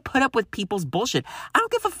just not going to put up with people's bullshit. I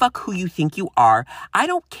don't give a fuck who you think you are. I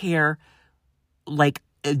don't care, like,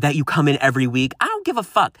 that you come in every week. I don't give a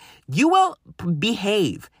fuck. You will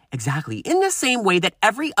behave exactly in the same way that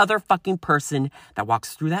every other fucking person that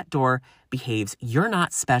walks through that door behaves. You're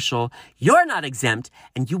not special. You're not exempt.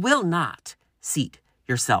 And you will not seat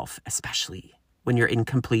yourself, especially when you're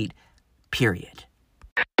incomplete, period.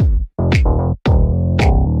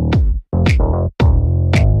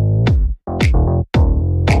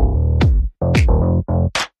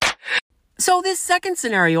 So this second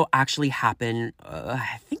scenario actually happened,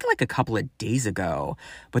 I think like a couple of days ago,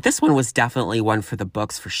 but this one was definitely one for the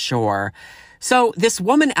books for sure. So this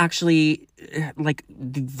woman actually,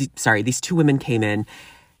 these two women came in.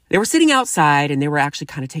 They were sitting outside and they were actually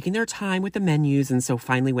kind of taking their time with the menus. And so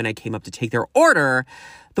finally, when I came up to take their order,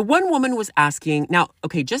 the one woman was asking, now,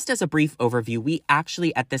 okay, just as a brief overview, we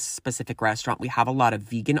actually, at this specific restaurant, we have a lot of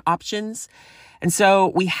vegan options. And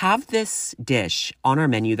so we have this dish on our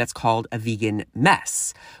menu that's called a vegan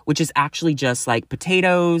mess, which is actually just like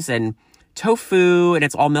potatoes and tofu, and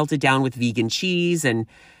it's all melted down with vegan cheese and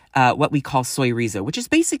what we call soy rizo, which is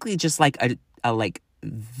basically just like a like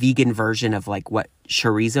vegan version of like what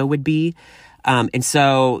chorizo would be. And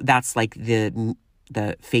so that's like the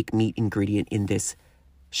fake meat ingredient in this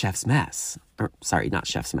chef's mess. Or sorry, not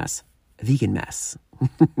chef's mess, vegan mess.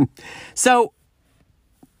 So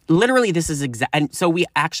literally this is and so we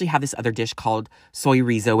actually have this other dish called soy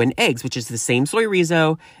rizo and eggs, which is the same soy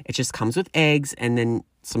rizo. It just comes with eggs and then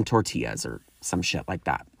some tortillas or some shit like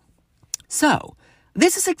that. So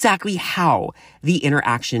this is exactly how the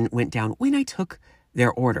interaction went down when I took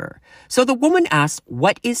their order. So the woman asked,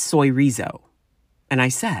 what is soy rizo? And I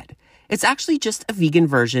said, it's actually just a vegan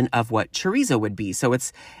version of what chorizo would be. So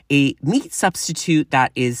it's a meat substitute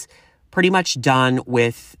that is pretty much done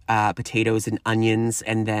with potatoes and onions,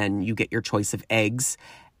 and then you get your choice of eggs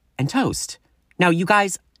and toast. Now, you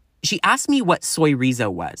guys, she asked me what soy rizo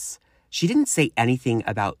was. She didn't say anything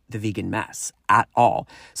about the vegan mess at all.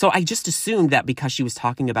 So I just assumed that because she was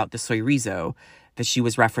talking about the soy rizo, that she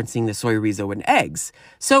was referencing the soy rizo and eggs.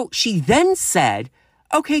 So she then said,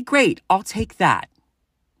 okay, great, I'll take that.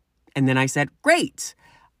 And then I said, great.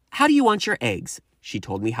 How do you want your eggs? She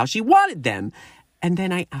told me how she wanted them. And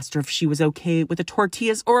then I asked her if she was okay with the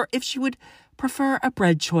tortillas or if she would prefer a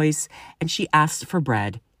bread choice. And she asked for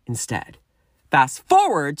bread instead. Fast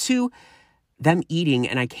forward to them eating,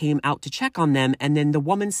 and I came out to check on them. And then the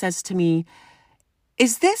woman says to me,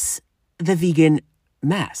 is this the vegan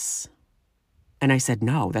mess? And I said,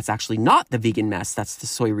 no, that's actually not the vegan mess. That's the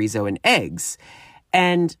soy rizo and eggs.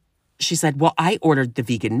 And she said, well, I ordered the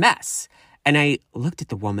vegan mess. And I looked at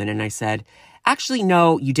the woman and I said, actually,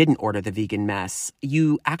 no, you didn't order the vegan mess.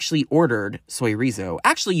 You actually ordered soy rizo.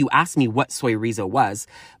 Actually, you asked me what soy rizo was,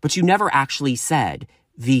 but you never actually said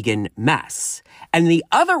vegan mess. And the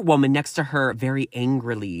other woman next to her very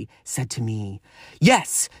angrily said to me,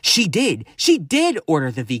 yes, she did. She did order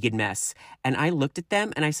the vegan mess. And I looked at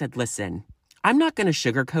them and I said, listen, I'm not going to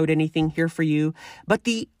sugarcoat anything here for you, but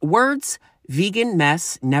the words vegan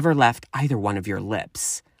mess never left either one of your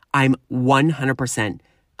lips. I'm 100%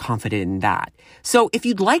 confident in that. So if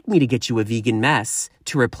you'd like me to get you a vegan mess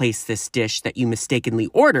to replace this dish that you mistakenly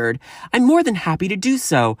ordered, I'm more than happy to do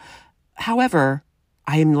so. However,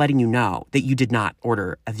 I am letting you know that you did not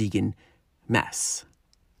order a vegan mess.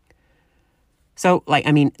 So, like,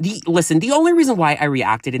 I mean, the only reason why I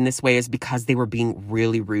reacted in this way is because they were being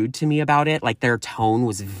really rude to me about it. Like, their tone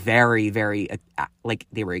was very, very, like,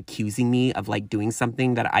 they were accusing me of, like, doing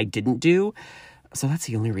something that I didn't do. So that's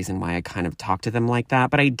the only reason why I kind of talked to them like that.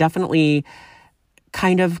 But I definitely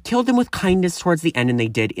kind of killed them with kindness towards the end, and they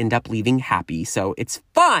did end up leaving happy. So it's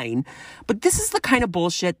fine. But this is the kind of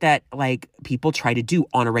bullshit that, like, people try to do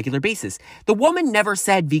on a regular basis. The woman never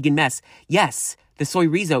said vegan mess. Yes, the soy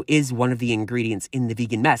rizo is one of the ingredients in the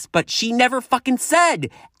vegan mess, but she never fucking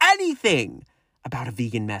said anything about a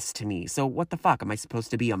vegan mess to me. So what the fuck? Am I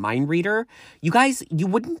supposed to be a mind reader? You guys, you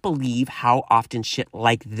wouldn't believe how often shit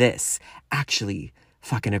like this actually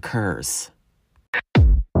fucking occurs.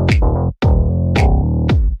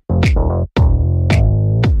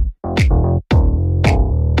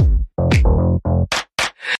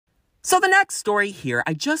 So the next story here,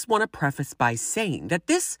 I just want to preface by saying that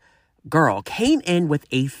this girl came in with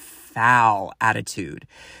a foul attitude.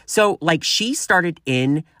 So, like, she started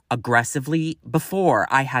in aggressively before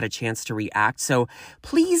I had a chance to react. So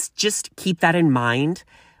please just keep that in mind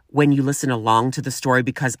when you listen along to the story,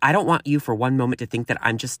 because I don't want you for one moment to think that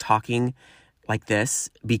I'm just talking like this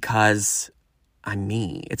because I'm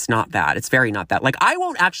me. It's not that. It's very not that. Like,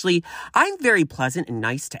 I'm very pleasant and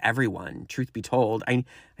nice to everyone, truth be told. I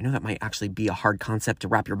know that might actually be a hard concept to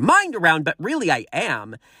wrap your mind around, but really I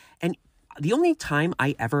am. And the only time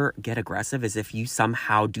I ever get aggressive is if you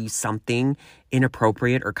somehow do something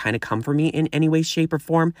inappropriate or kind of come for me in any way, shape, or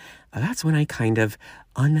form. That's when I kind of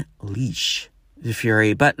unleash the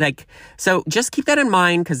fury. But, like, so just keep that in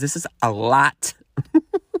mind, because this is a lot.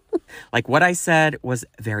 Like, what I said was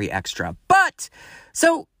very extra. But,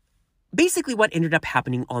 so basically what ended up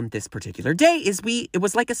happening on this particular day is it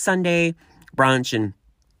was like a Sunday brunch, and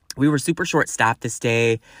we were super short-staffed this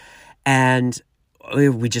day, and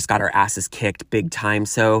we just got our asses kicked big time.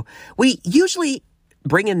 So we usually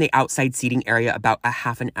bring in the outside seating area about a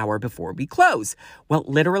half an hour before we close. Well,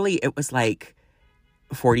 literally, it was like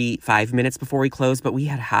 45 minutes before we closed, but we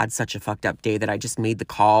had such a fucked up day that I just made the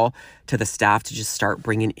call to the staff to just start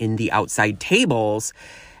bringing in the outside tables.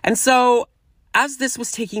 And so as this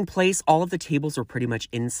was taking place, all of the tables were pretty much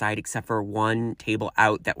inside except for one table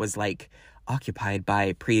out that was, like, occupied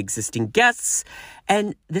by pre-existing guests.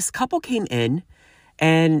 And this couple came in,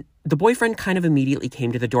 and the boyfriend kind of immediately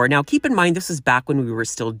came to the door. Now, keep in mind, this was back when we were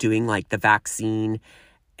still doing, like, the vaccine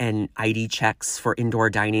and ID checks for indoor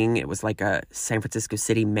dining. It was like a San Francisco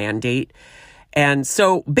City mandate. And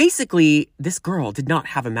so basically, this girl did not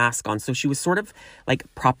have a mask on. So she was sort of like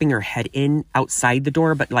propping her head in outside the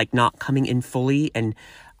door, but like not coming in fully. And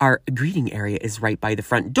our greeting area is right by the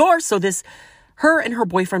front door. So her and her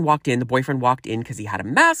boyfriend walked in. The boyfriend walked in because he had a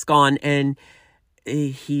mask on, and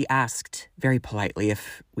he asked very politely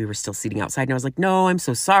if we were still seating outside. And I was like, no, I'm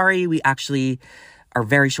so sorry. We actually are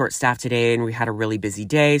very short-staffed today, and we had a really busy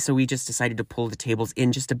day, so we just decided to pull the tables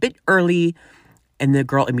in just a bit early. And the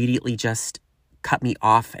girl immediately just cut me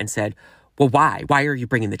off and said, well, why? Why are you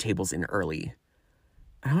bringing the tables in early?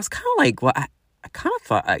 And I was kind of like, well, I kind of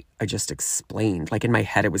thought I just explained. Like, in my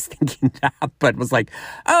head, I was thinking that, but was like,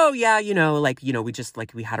 oh, yeah,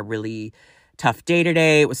 we had a really tough day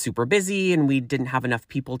today. It was super busy, and we didn't have enough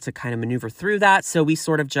people to kind of maneuver through that. So we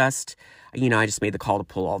sort of just, I just made the call to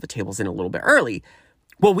pull all the tables in a little bit early.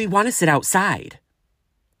 Well, we want to sit outside.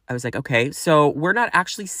 I was like, okay, so we're not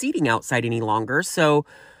actually seating outside any longer. So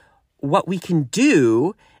what we can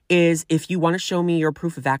do is, if you want to show me your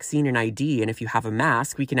proof of vaccine and ID, and if you have a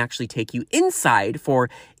mask, we can actually take you inside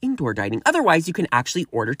for indoor dining. Otherwise, you can actually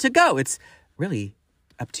order to go. It's really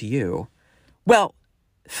up to you. Well,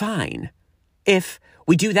 fine. If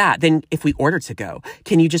we do that, then if we order to go,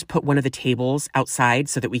 can you just put one of the tables outside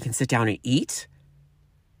so that we can sit down and eat?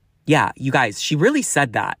 Yeah, you guys, she really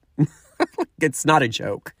said that. It's not a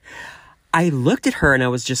joke. I looked at her and I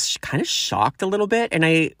was just kind of shocked a little bit. And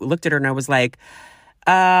I looked at her and I was like,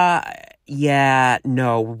 yeah,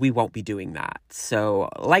 no, we won't be doing that. So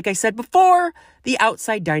like I said before, the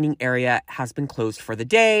outside dining area has been closed for the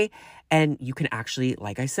day. And you can actually,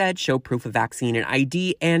 like I said, show proof of vaccine and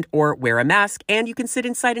ID and or wear a mask. And you can sit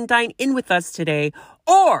inside and dine in with us today.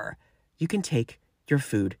 Or you can take your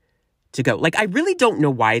food to go. Like, I really don't know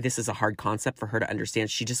why this is a hard concept for her to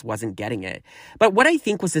understand. She just wasn't getting it. But what I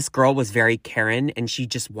think was, this girl was very Karen, and she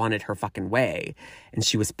just wanted her fucking way. And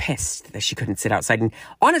she was pissed that she couldn't sit outside. And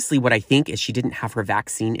honestly, what I think is she didn't have her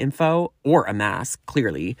vaccine info or a mask,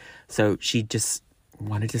 clearly. So she just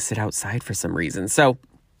wanted to sit outside for some reason. So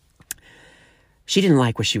she didn't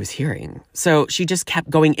like what she was hearing. So she just kept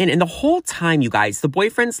going in. And the whole time, you guys, the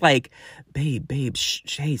boyfriend's like, babe,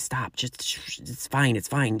 hey, stop. Just, it's fine.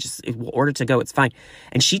 Just we'll order to go. It's fine.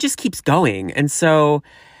 And she just keeps going. And so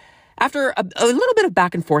after a little bit of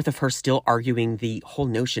back and forth of her still arguing the whole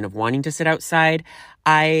notion of wanting to sit outside,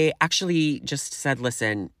 I actually just said,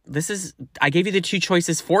 listen, I gave you the 2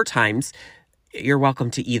 choices 4 times. You're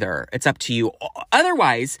welcome to either. It's up to you.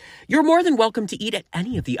 Otherwise, you're more than welcome to eat at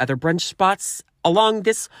any of the other brunch spots along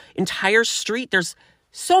this entire street. There's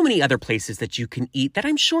so many other places that you can eat that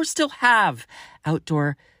I'm sure still have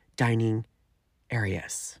outdoor dining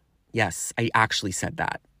areas. Yes, I actually said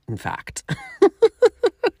that, in fact.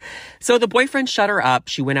 So the boyfriend shut her up.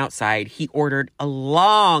 She went outside. He ordered a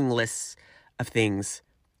long list of things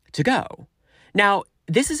to go. Now,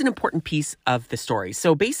 this is an important piece of the story.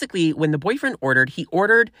 So basically, when the boyfriend ordered, he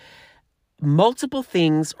ordered multiple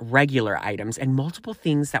things, regular items, and multiple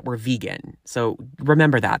things that were vegan. So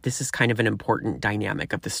remember that. This is kind of an important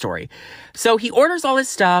dynamic of the story. So he orders all his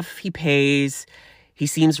stuff. He pays. He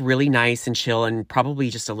seems really nice and chill and probably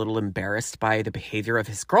just a little embarrassed by the behavior of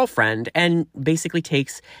his girlfriend and basically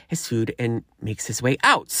takes his food and makes his way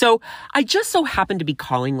out. So I just so happened to be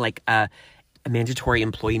calling like a mandatory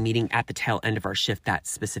employee meeting at the tail end of our shift that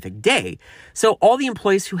specific day. So all the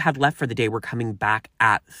employees who had left for the day were coming back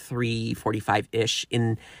at 3:45-ish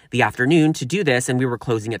in the afternoon to do this, and we were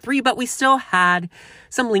closing at 3, but we still had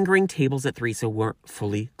some lingering tables at 3, so we weren't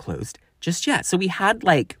fully closed just yet. So we had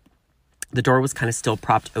the door was kind of still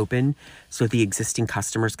propped open so the existing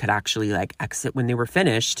customers could actually exit when they were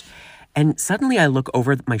finished. And suddenly I look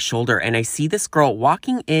over my shoulder and I see this girl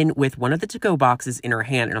walking in with one of the to-go boxes in her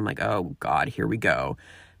hand. And I'm like, oh God, here we go.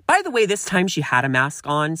 By the way, this time she had a mask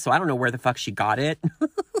on, so I don't know where the fuck she got it.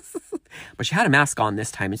 But she had a mask on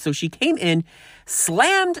this time. And so she came in,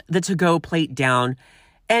 slammed the to-go plate down.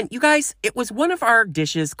 And you guys, it was one of our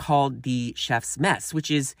dishes called the chef's mess, which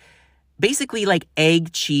is basically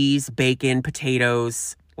egg, cheese, bacon,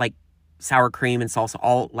 potatoes, sour cream and salsa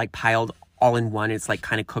all piled all in one. It's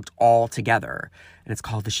kind of cooked all together. And it's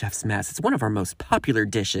called the chef's mess. It's one of our most popular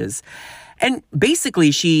dishes. And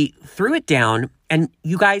basically she threw it down and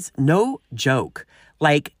you guys, no joke,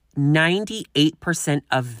 98%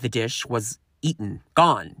 of the dish was eaten,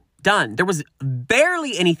 gone, done. There was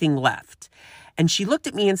barely anything left. And she looked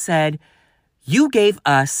at me and said, you gave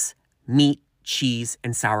us meat, cheese,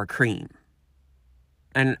 and sour cream.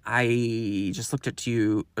 And I just looked at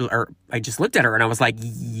her and I was like,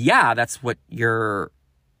 yeah, that's what your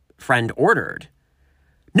friend ordered.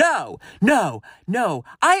 No.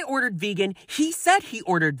 I ordered vegan. He said he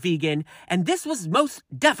ordered vegan. And this was most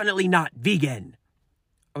definitely not vegan.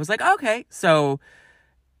 I was like, okay. So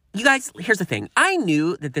you guys, here's the thing. I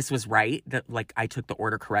knew that this was right, that I took the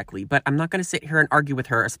order correctly, but I'm not going to sit here and argue with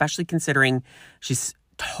her, especially considering she's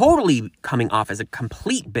totally coming off as a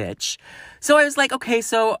complete bitch. So I was like, okay,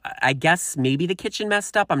 so I guess maybe the kitchen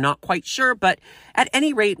messed up. I'm not quite sure. But at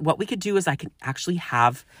any rate, what we could do is I can actually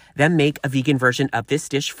have them make a vegan version of this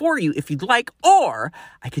dish for you if you'd like, or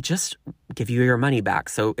I could just give you your money back.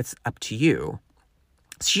 So it's up to you.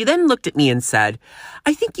 She then looked at me and said,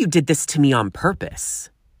 I think you did this to me on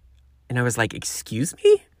purpose. And I was like, excuse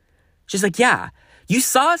me? She's like, yeah. You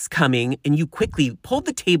saw us coming and you quickly pulled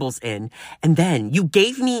the tables in and then you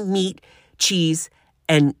gave me meat, cheese,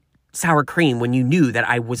 and sour cream when you knew that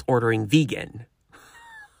I was ordering vegan.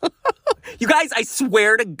 You guys, I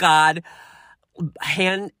swear to God,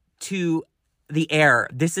 hand to the air.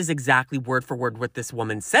 This is exactly word for word what this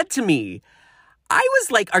woman said to me. I was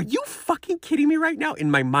like, are you fucking kidding me right now? In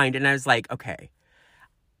my mind. And I was like, okay.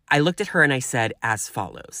 I looked at her and I said as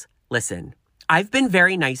follows. Listen. I've been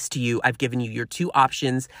very nice to you. I've given you your 2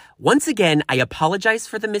 options. Once again, I apologize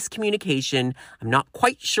for the miscommunication. I'm not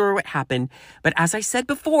quite sure what happened. But as I said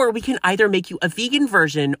before, we can either make you a vegan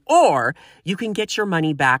version or you can get your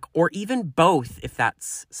money back or even both if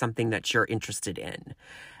that's something that you're interested in.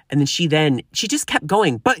 And then she just kept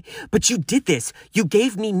going. But you did this. You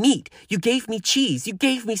gave me meat. You gave me cheese. You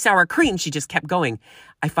gave me sour cream. She just kept going.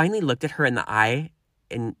 I finally looked at her in the eye.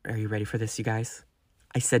 And are you ready for this, you guys?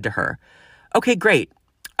 I said to her, okay, great.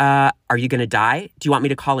 Are you going to die? Do you want me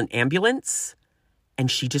to call an ambulance?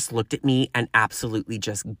 And she just looked at me and absolutely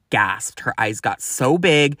just gasped. Her eyes got so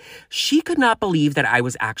big. She could not believe that I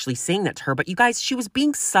was actually saying that to her. But you guys, she was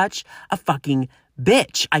being such a fucking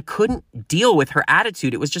bitch. I couldn't deal with her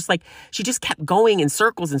attitude. It was just she just kept going in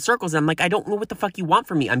circles and circles. And I'm like, I don't know what the fuck you want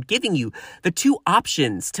from me. I'm giving you the 2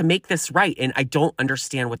 options to make this right. And I don't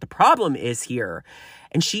understand what the problem is here.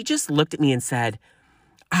 And she just looked at me and said,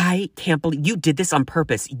 I can't believe you did this on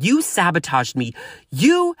purpose. You sabotaged me.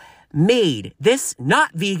 You made this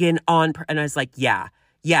not vegan and I was like, yeah,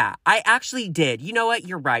 I actually did. You know what?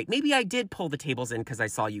 You're right. Maybe I did pull the tables in because I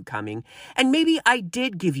saw you coming. And maybe I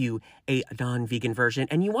did give you a non-vegan version.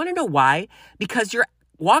 And you want to know why? Because you're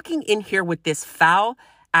walking in here with this foul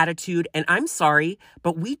attitude. And I'm sorry,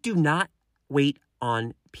 but we do not wait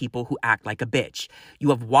on people who act like a bitch. You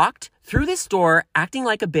have walked through this door acting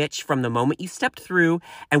like a bitch from the moment you stepped through,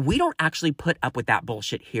 and we don't actually put up with that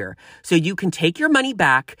bullshit here. So you can take your money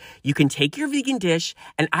back, you can take your vegan dish,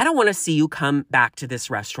 and I don't want to see you come back to this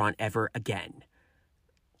restaurant ever again.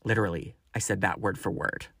 Literally, I said that word for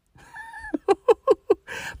word.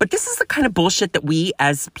 But this is the kind of bullshit that we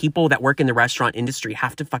as people that work in the restaurant industry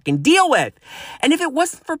have to fucking deal with. And if it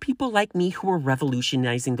wasn't for people like me who are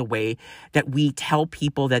revolutionizing the way that we tell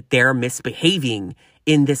people that they're misbehaving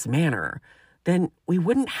in this manner, then we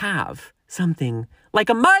wouldn't have something like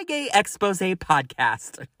a My Gay Expose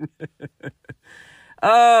podcast.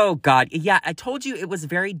 Oh, God. Yeah, I told you it was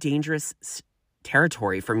very dangerous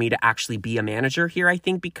territory for me to actually be a manager here, I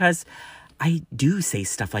think, because I do say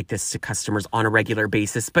stuff like this to customers on a regular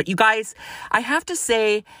basis. But you guys, I have to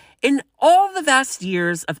say, in all the vast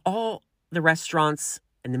years of all the restaurants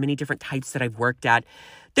and the many different types that I've worked at,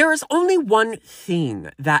 there is only one thing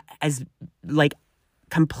that has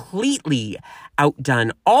completely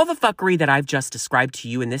outdone all the fuckery that I've just described to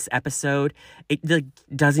you in this episode. It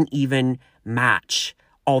doesn't even match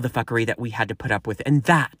all the fuckery that we had to put up with. And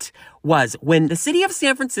that was when the city of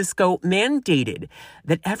San Francisco mandated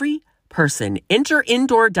that every person enter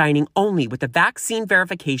indoor dining only with a vaccine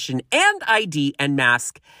verification and ID and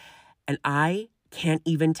mask. And I can't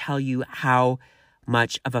even tell you how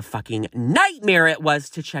much of a fucking nightmare it was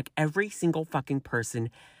to check every single fucking person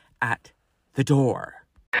at the door.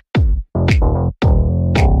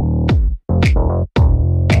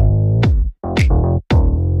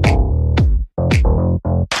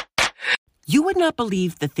 You would not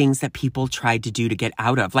believe the things that people tried to do to get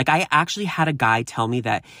out of. Like, I actually had a guy tell me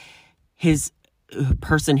that his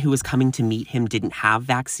person who was coming to meet him didn't have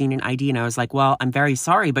vaccine and ID. And I was like, well, I'm very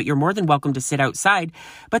sorry, but you're more than welcome to sit outside.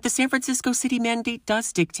 But the San Francisco city mandate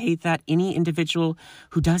does dictate that any individual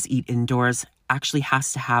who does eat indoors actually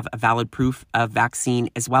has to have a valid proof of vaccine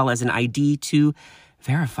as well as an ID to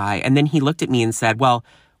verify. And then he looked at me and said, well,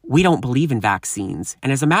 we don't believe in vaccines.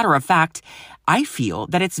 And as a matter of fact, I feel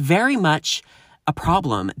that it's very much a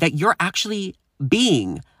problem that you're actually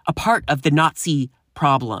being a part of the Nazi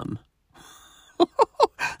problem.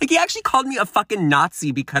 Like, he actually called me a fucking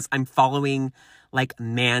Nazi because I'm following, like,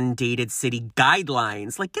 mandated city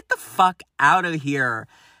guidelines. Like, get the fuck out of here.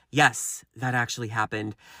 Yes, that actually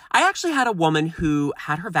happened. I actually had a woman who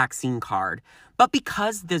had her vaccine card, but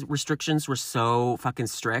because the restrictions were so fucking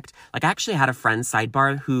strict, like, I actually had a friend,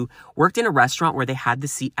 sidebar, who worked in a restaurant where they had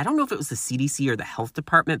I don't know if it was the CDC or the health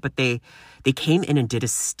department, but they came in and did a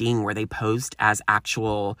sting where they posed as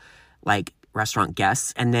actual, like, restaurant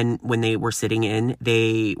guests. And then when they were sitting in,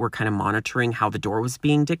 they were kind of monitoring how the door was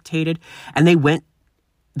being dictated. And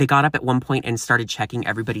they got up at one point and started checking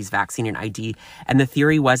everybody's vaccine and ID. And the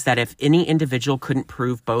theory was that if any individual couldn't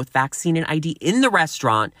prove both vaccine and ID in the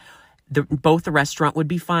restaurant, both the restaurant would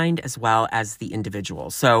be fined as well as the individual.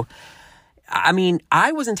 So, I mean,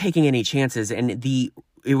 I wasn't taking any chances, and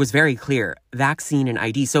it was very clear, vaccine and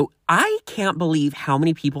ID. So I can't believe how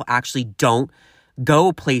many people actually don't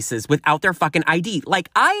go places without their fucking ID. Like,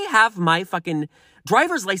 I have my fucking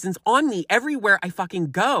driver's license on me everywhere I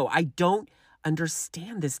fucking go. I don't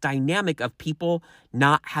understand this dynamic of people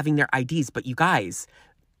not having their IDs. But you guys,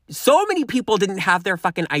 so many people didn't have their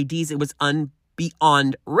fucking IDs. It was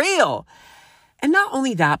beyond real. And not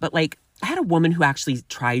only that, but like, I had a woman who actually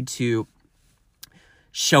tried to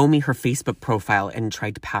show me her Facebook profile and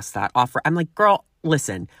tried to pass that off. I'm like, girl,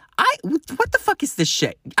 listen, what the fuck is this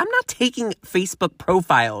shit? I'm not taking Facebook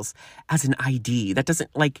profiles as an ID. That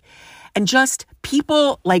doesn't and just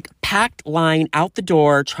people like packed line out the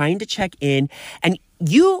door trying to check in. And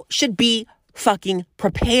you should be fucking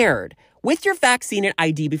prepared with your vaccine and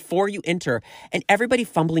ID before you enter. And everybody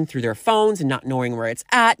fumbling through their phones and not knowing where it's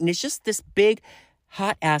at. And it's just this big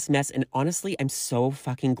hot ass mess. And honestly, I'm so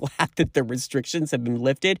fucking glad that the restrictions have been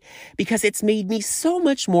lifted, because it's made me so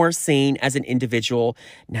much more sane as an individual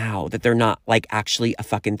now that they're not like actually a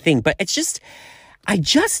fucking thing. But it's just, I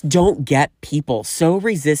just don't get people so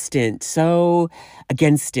resistant, so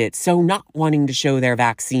against it, so not wanting to show their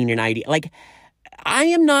vaccine and ID. Like, I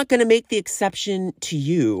am not going to make the exception to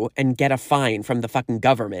you and get a fine from the fucking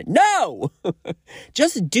government. No!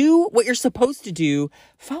 Just do what you're supposed to do,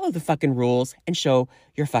 follow the fucking rules, and show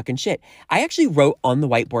your fucking shit. I actually wrote on the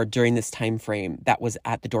whiteboard during this time frame that was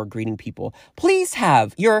at the door greeting people, please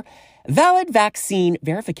have your valid vaccine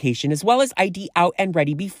verification as well as ID out and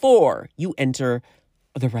ready before you enter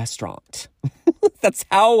the restaurant. That's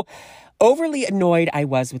how overly annoyed I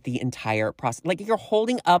was with the entire process. Like, you're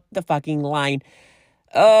holding up the fucking line.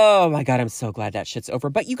 Oh my God, I'm so glad that shit's over.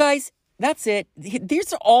 But you guys, that's it.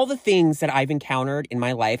 These are all the things that I've encountered in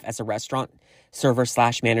my life as a restaurant server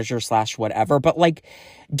 / manager / whatever. But like,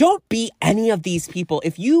 don't be any of these people.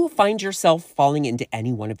 If you find yourself falling into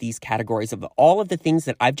any one of these categories of all of the things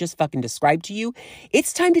that I've just fucking described to you,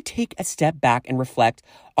 it's time to take a step back and reflect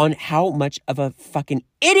on how much of a fucking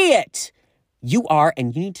idiot you are,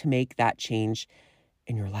 and you need to make that change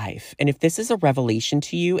in your life. And if this is a revelation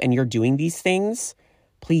to you and you're doing these things,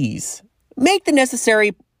 please make the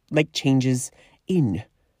necessary changes in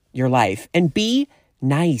your life and be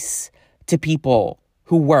nice to people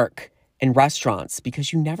who work in restaurants,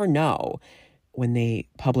 because you never know when they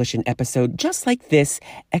publish an episode just like this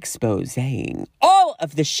exposing all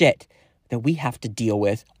of the shit that we have to deal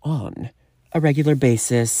with on a regular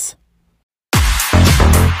basis.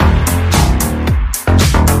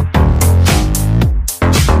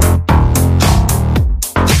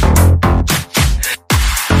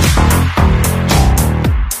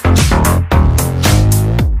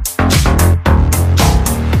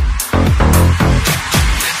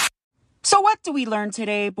 So what do we learn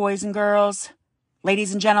today, boys and girls?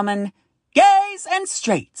 Ladies and gentlemen, gays and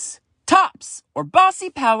straights, tops or bossy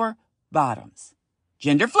power bottoms,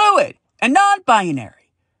 gender fluid and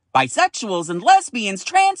non-binary, bisexuals and lesbians,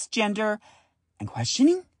 transgender, and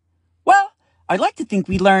questioning? Well, I'd like to think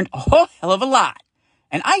we learned a whole hell of a lot.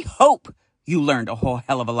 And I hope you learned a whole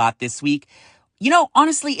hell of a lot this week. You know,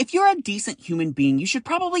 honestly, if you're a decent human being, you should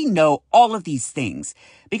probably know all of these things.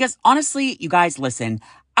 Because honestly, you guys, listen,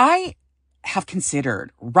 I have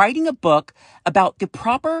considered writing a book about the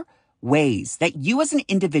proper ways that you as an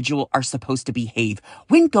individual are supposed to behave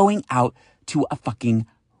when going out to a fucking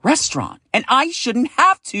restaurant. And I shouldn't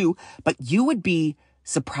have to, but you would be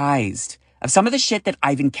surprised of some of the shit that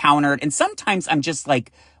I've encountered. And sometimes I'm just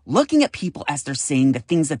like looking at people as they're saying the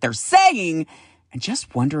things that they're saying and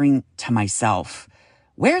just wondering to myself,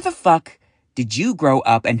 where the fuck did you grow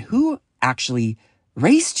up and who actually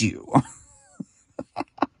raised you?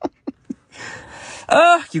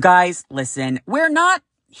 You guys, listen, we're not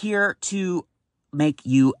here to make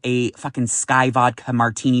you a fucking Sky vodka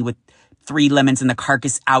martini with 3 lemons and the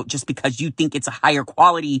carcass out just because you think it's a higher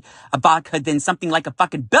quality of vodka than something like a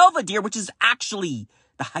fucking Belvedere, which is actually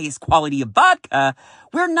the highest quality of vodka.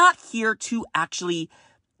 We're not here to actually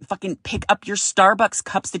fucking pick up your Starbucks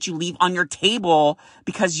cups that you leave on your table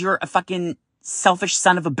because you're a fucking selfish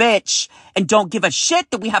son of a bitch and don't give a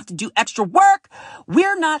shit that we have to do extra work.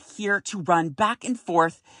 We're not here to run back and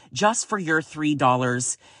forth just for your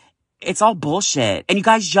 $3. It's all bullshit. And you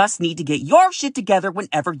guys just need to get your shit together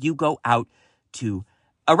whenever you go out to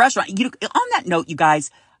a restaurant. On that note, you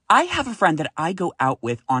guys, I have a friend that I go out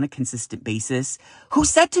with on a consistent basis who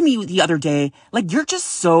said to me the other day, like, you're just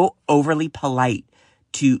so overly polite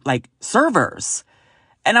to servers.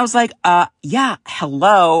 And I was like, yeah,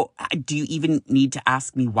 hello. Do you even need to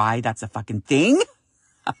ask me why that's a fucking thing?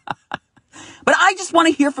 But I just want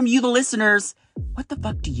to hear from you, the listeners. What the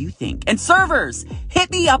fuck do you think? And servers,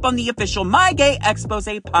 hit me up on the official My Gay Expose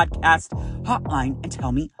podcast hotline and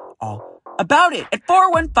tell me all about it at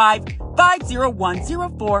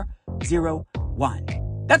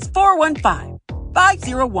 415-501-0401. That's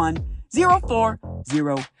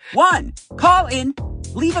 415-501-0401. Call in.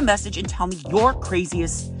 Leave a message and tell me your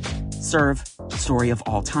craziest serve story of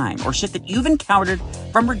all time or shit that you've encountered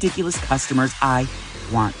from ridiculous customers. I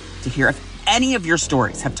want to hear if any of your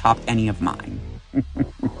stories have topped any of mine.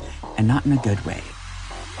 And not in a good way.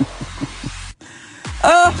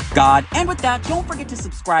 Oh, God. And with that, don't forget to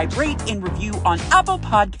subscribe, rate, and review on Apple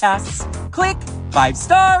Podcasts. Click 5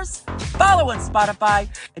 stars, follow on Spotify,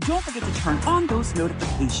 and don't forget to turn on those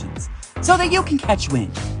notifications so that you can catch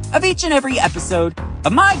wind of each and every episode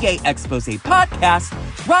of My Gay Expose podcast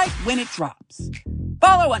right when it drops.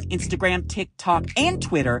 Follow on Instagram, TikTok, and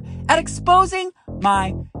Twitter at Exposing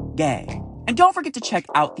My Gay. And don't forget to check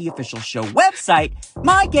out the official show website,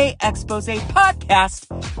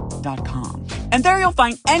 mygayexposepodcast.com. And there you'll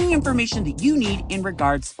find any information that you need in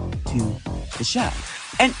regards to the show.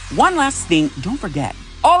 And one last thing, don't forget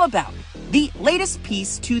all about the latest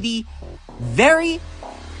piece to the very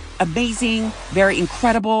amazing, very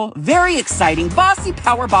incredible, very exciting, bossy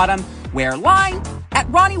power bottom Wear line at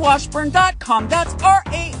RonnieWashburn.com. That's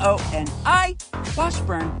RAONI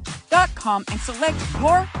Washburn.com, and select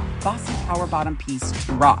your bossy power bottom piece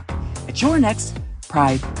to rock at your next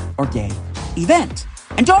Pride or Gay event.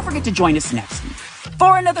 And don't forget to join us next week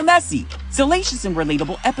for another messy, salacious, and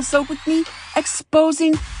relatable episode with me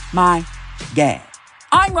exposing my gay.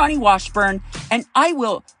 I'm Ronnie Washburn, and I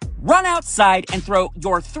will run outside and throw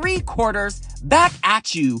your 3/4 back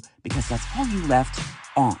at you because that's all you left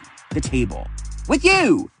on the table. With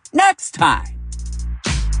you next time.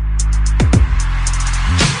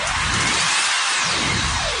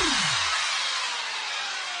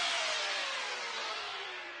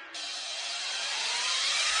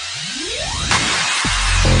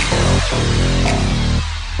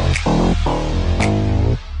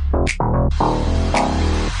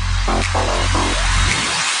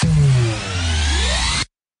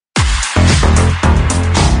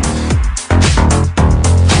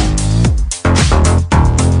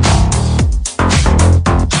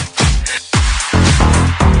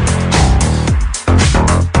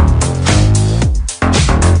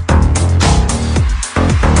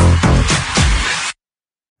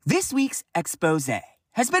 This week's expose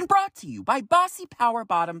has been brought to you by Bossy Power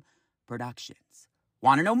Bottom Productions.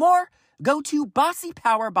 Want to know more? Go to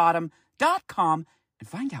bossypowerbottom.com and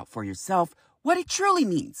find out for yourself what it truly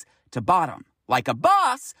means to bottom like a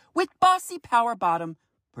boss with Bossy Power Bottom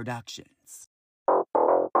Productions.